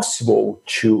possible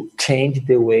to change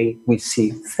the way we see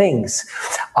things.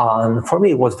 For me,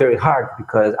 it was very hard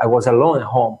because I was alone at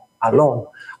home, alone.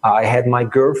 I had my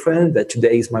girlfriend that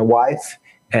today is my wife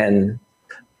and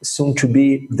soon to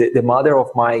be the mother of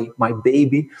my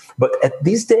baby. But at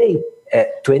this day,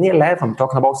 at 2011, I'm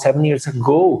talking about 7 years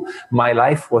ago, my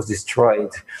life was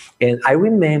destroyed. And I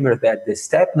remember that the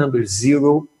step number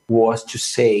 0 was to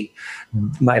say,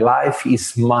 my life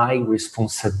is my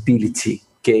responsibility,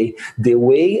 okay? The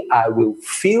way I will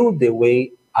feel, the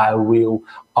way I will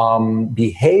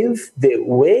behave, the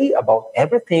way about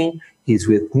everything is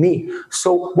with me.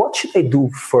 So what should I do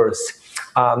first?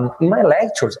 In my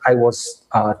lectures, I was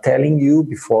telling you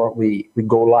before we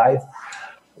go live,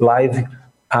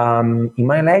 in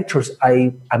my lectures,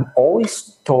 I'm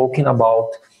always talking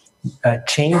about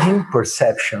changing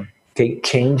perception. Okay,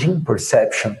 changing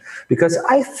perception, because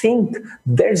I think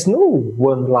there's no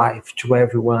one life to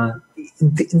everyone.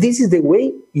 This is the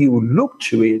way you look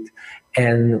to it,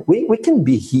 and we can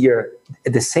be here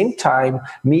at the same time,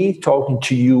 me talking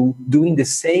to you, doing the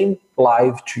same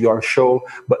live to your show,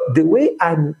 but the way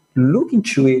I'm looking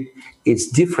to it is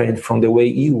different from the way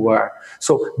you are.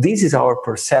 So this is our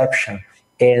perception,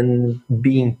 and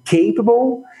being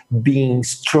capable, being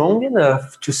strong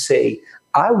enough to say,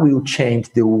 I will change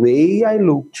the way I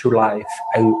look to life,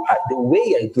 the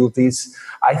way I do this.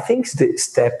 I think it's the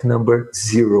step number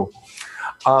 0.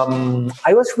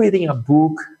 I was reading a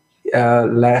book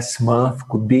last month,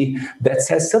 could be, that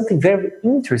says something very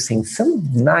interesting, some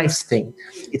nice thing.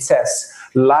 It says,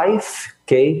 life,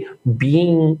 okay,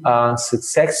 being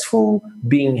successful,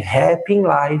 being happy in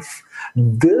life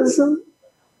doesn't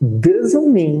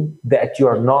mean that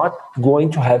you're not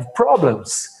going to have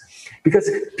problems.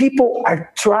 Because people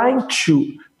are trying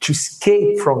to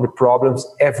escape from the problems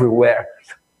everywhere,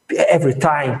 every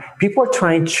time. People are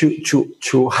trying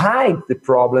to hide the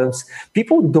problems.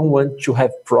 People don't want to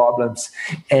have problems.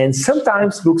 And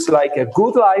sometimes looks like a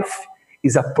good life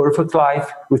is a perfect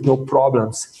life with no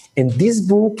problems. In this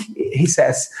book, he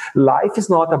says, life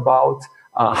is not about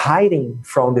hiding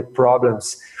from the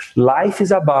problems. Life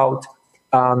is about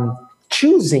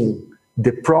choosing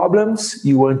the problems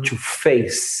you want to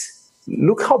face.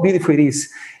 Look how beautiful it is.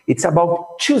 It's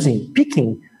about choosing,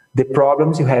 picking the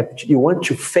problems you want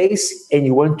to face and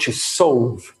you want to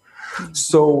solve.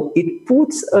 So it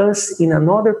puts us in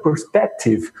another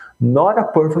perspective, not a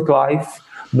perfect life,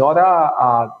 not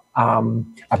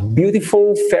a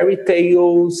beautiful fairy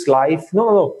tales life.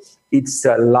 No. It's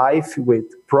a life with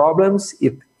problems.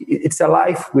 It's a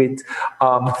life with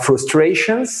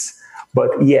frustrations.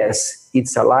 But yes,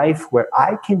 it's a life where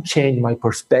I can change my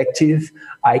perspective,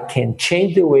 I can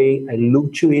change the way I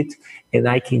look to it, and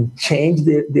I can change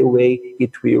the way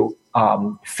it will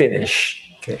finish.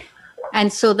 Okay.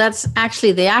 And so that's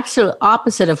actually the actual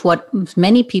opposite of what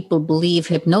many people believe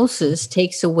hypnosis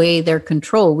takes away their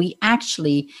control. We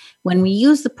actually, when we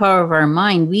use the power of our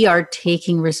mind, we are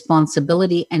taking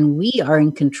responsibility and we are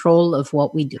in control of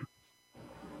what we do.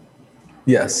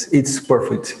 Yes, it's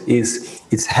perfect.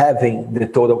 It's having the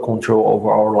total control over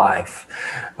our life.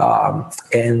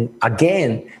 And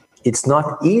again, it's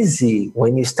not easy.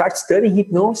 When you start studying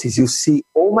hypnosis, you see,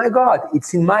 oh my God,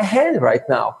 it's in my hand right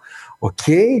now.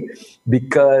 okay?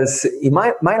 Because in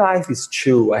my life is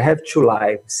two. I have two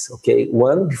lives, okay?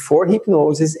 One before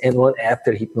hypnosis and one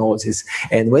after hypnosis.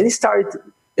 And when I started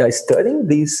studying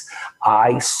this,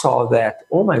 I saw that,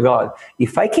 oh my God,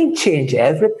 if I can change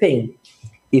everything,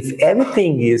 if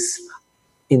everything is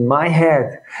in my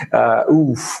head,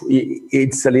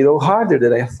 it's a little harder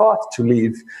than I thought to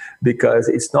live, because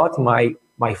it's not in my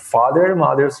father and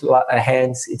mother's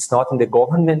hands, it's not in the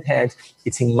government hands,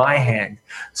 it's in my hand.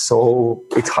 So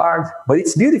it's hard, but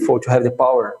it's beautiful to have the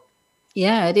power.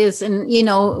 Yeah, it is. And,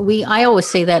 I always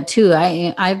say that too.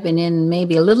 I've been in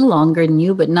maybe a little longer than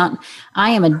you, but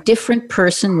I am a different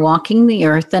person walking the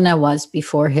earth than I was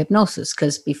before hypnosis,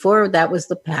 because before that was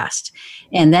the past.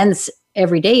 And then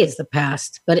every day is the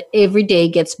past, but every day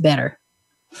gets better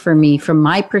for me, from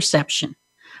my perception,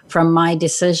 from my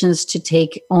decisions to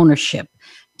take ownership,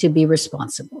 to be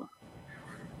responsible.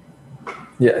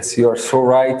 Yes, you are so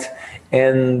right.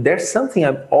 And there's something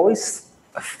I'm always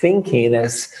thinking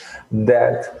is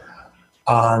that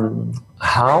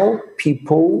how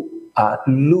people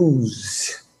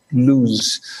lose the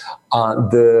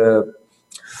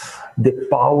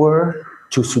power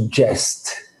to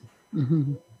suggest.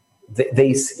 Mm-hmm.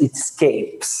 It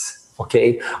escapes,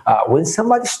 okay? When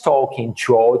somebody's talking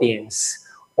to audience,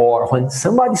 or when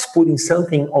somebody's putting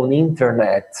something on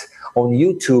internet, on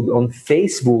YouTube, on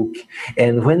Facebook,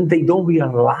 and when they don't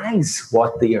realize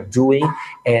what they are doing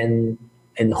and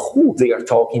who they are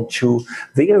talking to,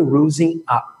 they are losing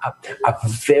a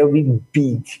very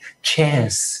big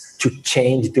chance to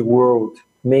change the world.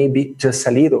 Maybe just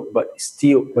a little, but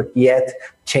yet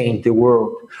change the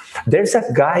world. There's a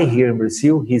guy here in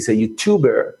Brazil, he's a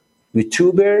YouTuber.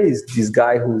 YouTuber is this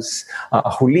guy who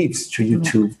lives to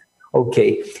YouTube.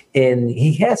 Okay, and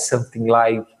he has something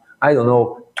like, I don't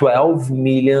know, 12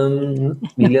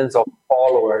 millions of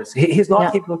followers. He's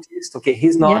not hypnotist, okay,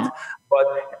 he's not, but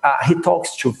he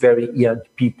talks to very young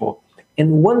people.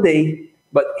 And one day,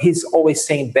 but he's always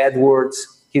saying bad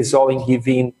words. He's always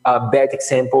giving bad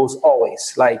examples,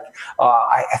 always. Like,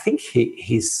 I think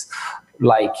he's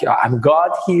like, I'm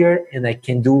God here and I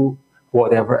can do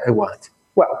whatever I want.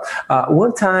 Well,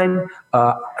 one time,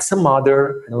 some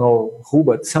other, I don't know who,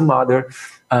 but some other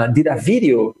did a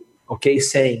video, okay,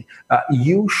 saying,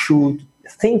 you should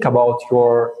think about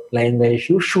your language,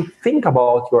 you should think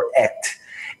about your act.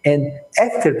 And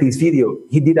after this video,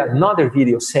 he did another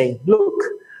video saying, look,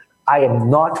 I am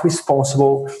not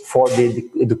responsible for the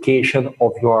education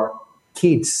of your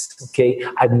kids, okay?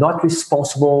 I'm not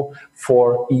responsible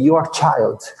for your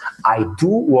child. I do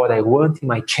what I want in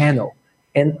my channel.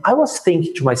 And I was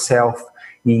thinking to myself,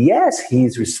 yes, he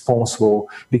is responsible,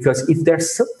 because if there's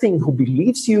something who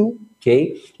believes you,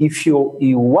 okay, if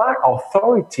you are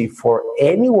authority for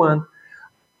anyone,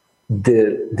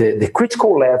 the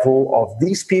critical level of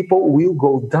these people will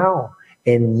go down,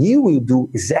 and you will do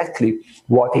exactly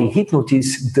what a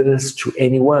hypnotist does to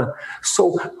anyone.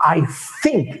 So I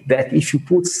think that if you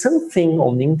put something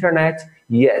on the internet,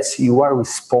 yes, you are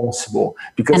responsible.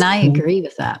 And I agree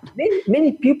with that.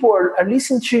 Many people are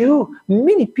listening to you,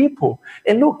 many people.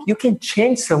 And look, you can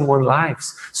change someone's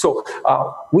lives. So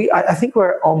I think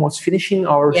we're almost finishing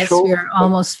our show. Yes, we're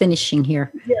almost finishing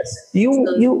here. Yes,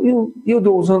 you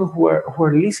those who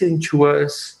are listening to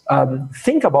us,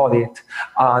 think about it.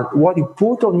 What you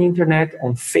put on the internet,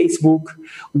 on Facebook,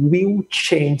 will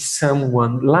change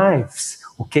someone's lives,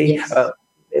 okay? Yes.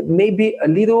 Maybe a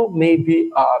little, maybe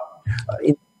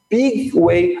in a big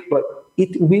way, but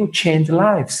it will change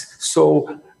lives.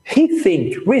 So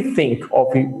rethink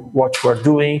of what you are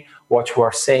doing, what you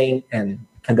are saying, and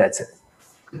that's it.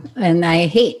 And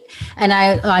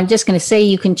I'm just going to say,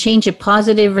 you can change it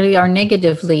positively or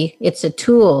negatively. It's a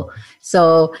tool.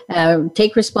 So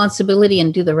take responsibility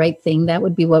and do the right thing. That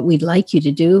would be what we'd like you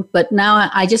to do. But now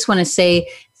I just want to say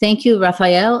thank you,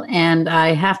 Rafael. And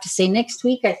I have to say, next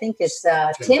week, I think it's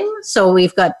Tim. So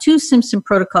we've got 2 Simpson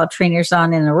Protocol trainers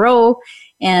on in a row.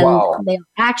 And they'll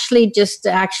actually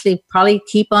probably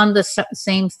keep on the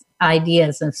same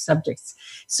ideas and subjects.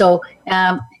 So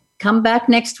come back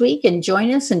next week and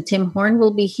join us. And Tim Horn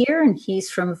will be here. And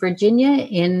he's from Virginia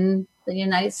in the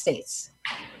United States.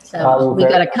 So we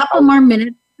got a couple more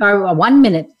minutes, or 1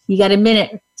 minute. You got a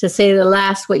minute to say the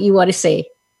last, what you want to say.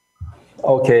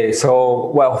 Okay,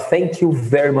 so, well, thank you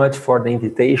very much for the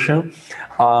invitation.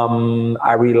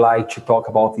 I really like to talk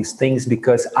about these things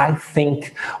because I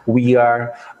think we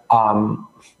are,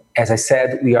 as I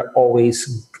said, we are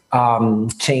always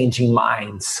changing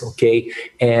minds, okay?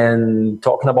 And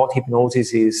talking about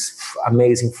hypnosis is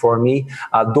amazing for me.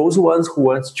 Those ones who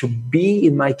want to be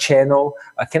in my channel,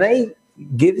 can I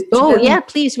give it to them? Yeah,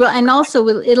 please. Well, and also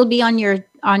it'll be on your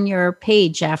on your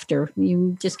page after.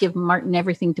 You just give Martin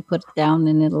everything to put down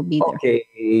and it'll be there.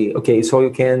 Okay. So you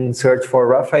can search for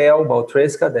Rafael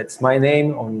Baltresca. That's my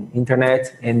name on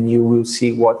internet, and you will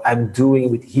see what I'm doing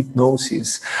with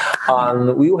hypnosis.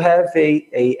 We will have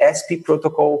a SP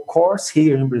protocol course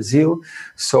here in Brazil.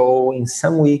 So in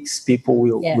some weeks, people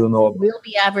will know. We'll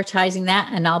be advertising that,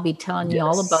 and I'll be telling you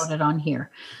all about it on here.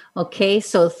 Okay,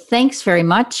 so thanks very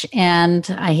much. And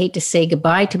I hate to say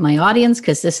goodbye to my audience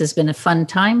because this has been a fun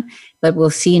time, but we'll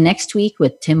see you next week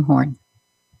with Tim Horn.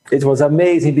 It was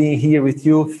amazing being here with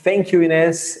you. Thank you,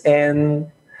 Ines, and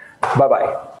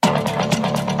bye-bye.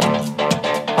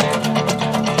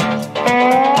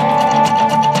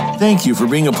 Thank you for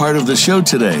being a part of the show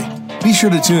today. Be sure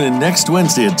to tune in next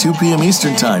Wednesday at 2 p.m.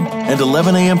 Eastern Time and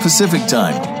 11 a.m. Pacific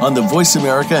Time on the Voice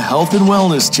America Health and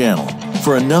Wellness Channel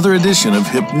for another edition of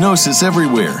Hypnosis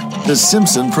Everywhere, The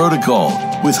Simpson Protocol,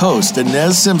 with host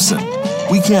Inez Simpson.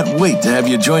 We can't wait to have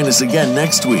you join us again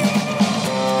next week.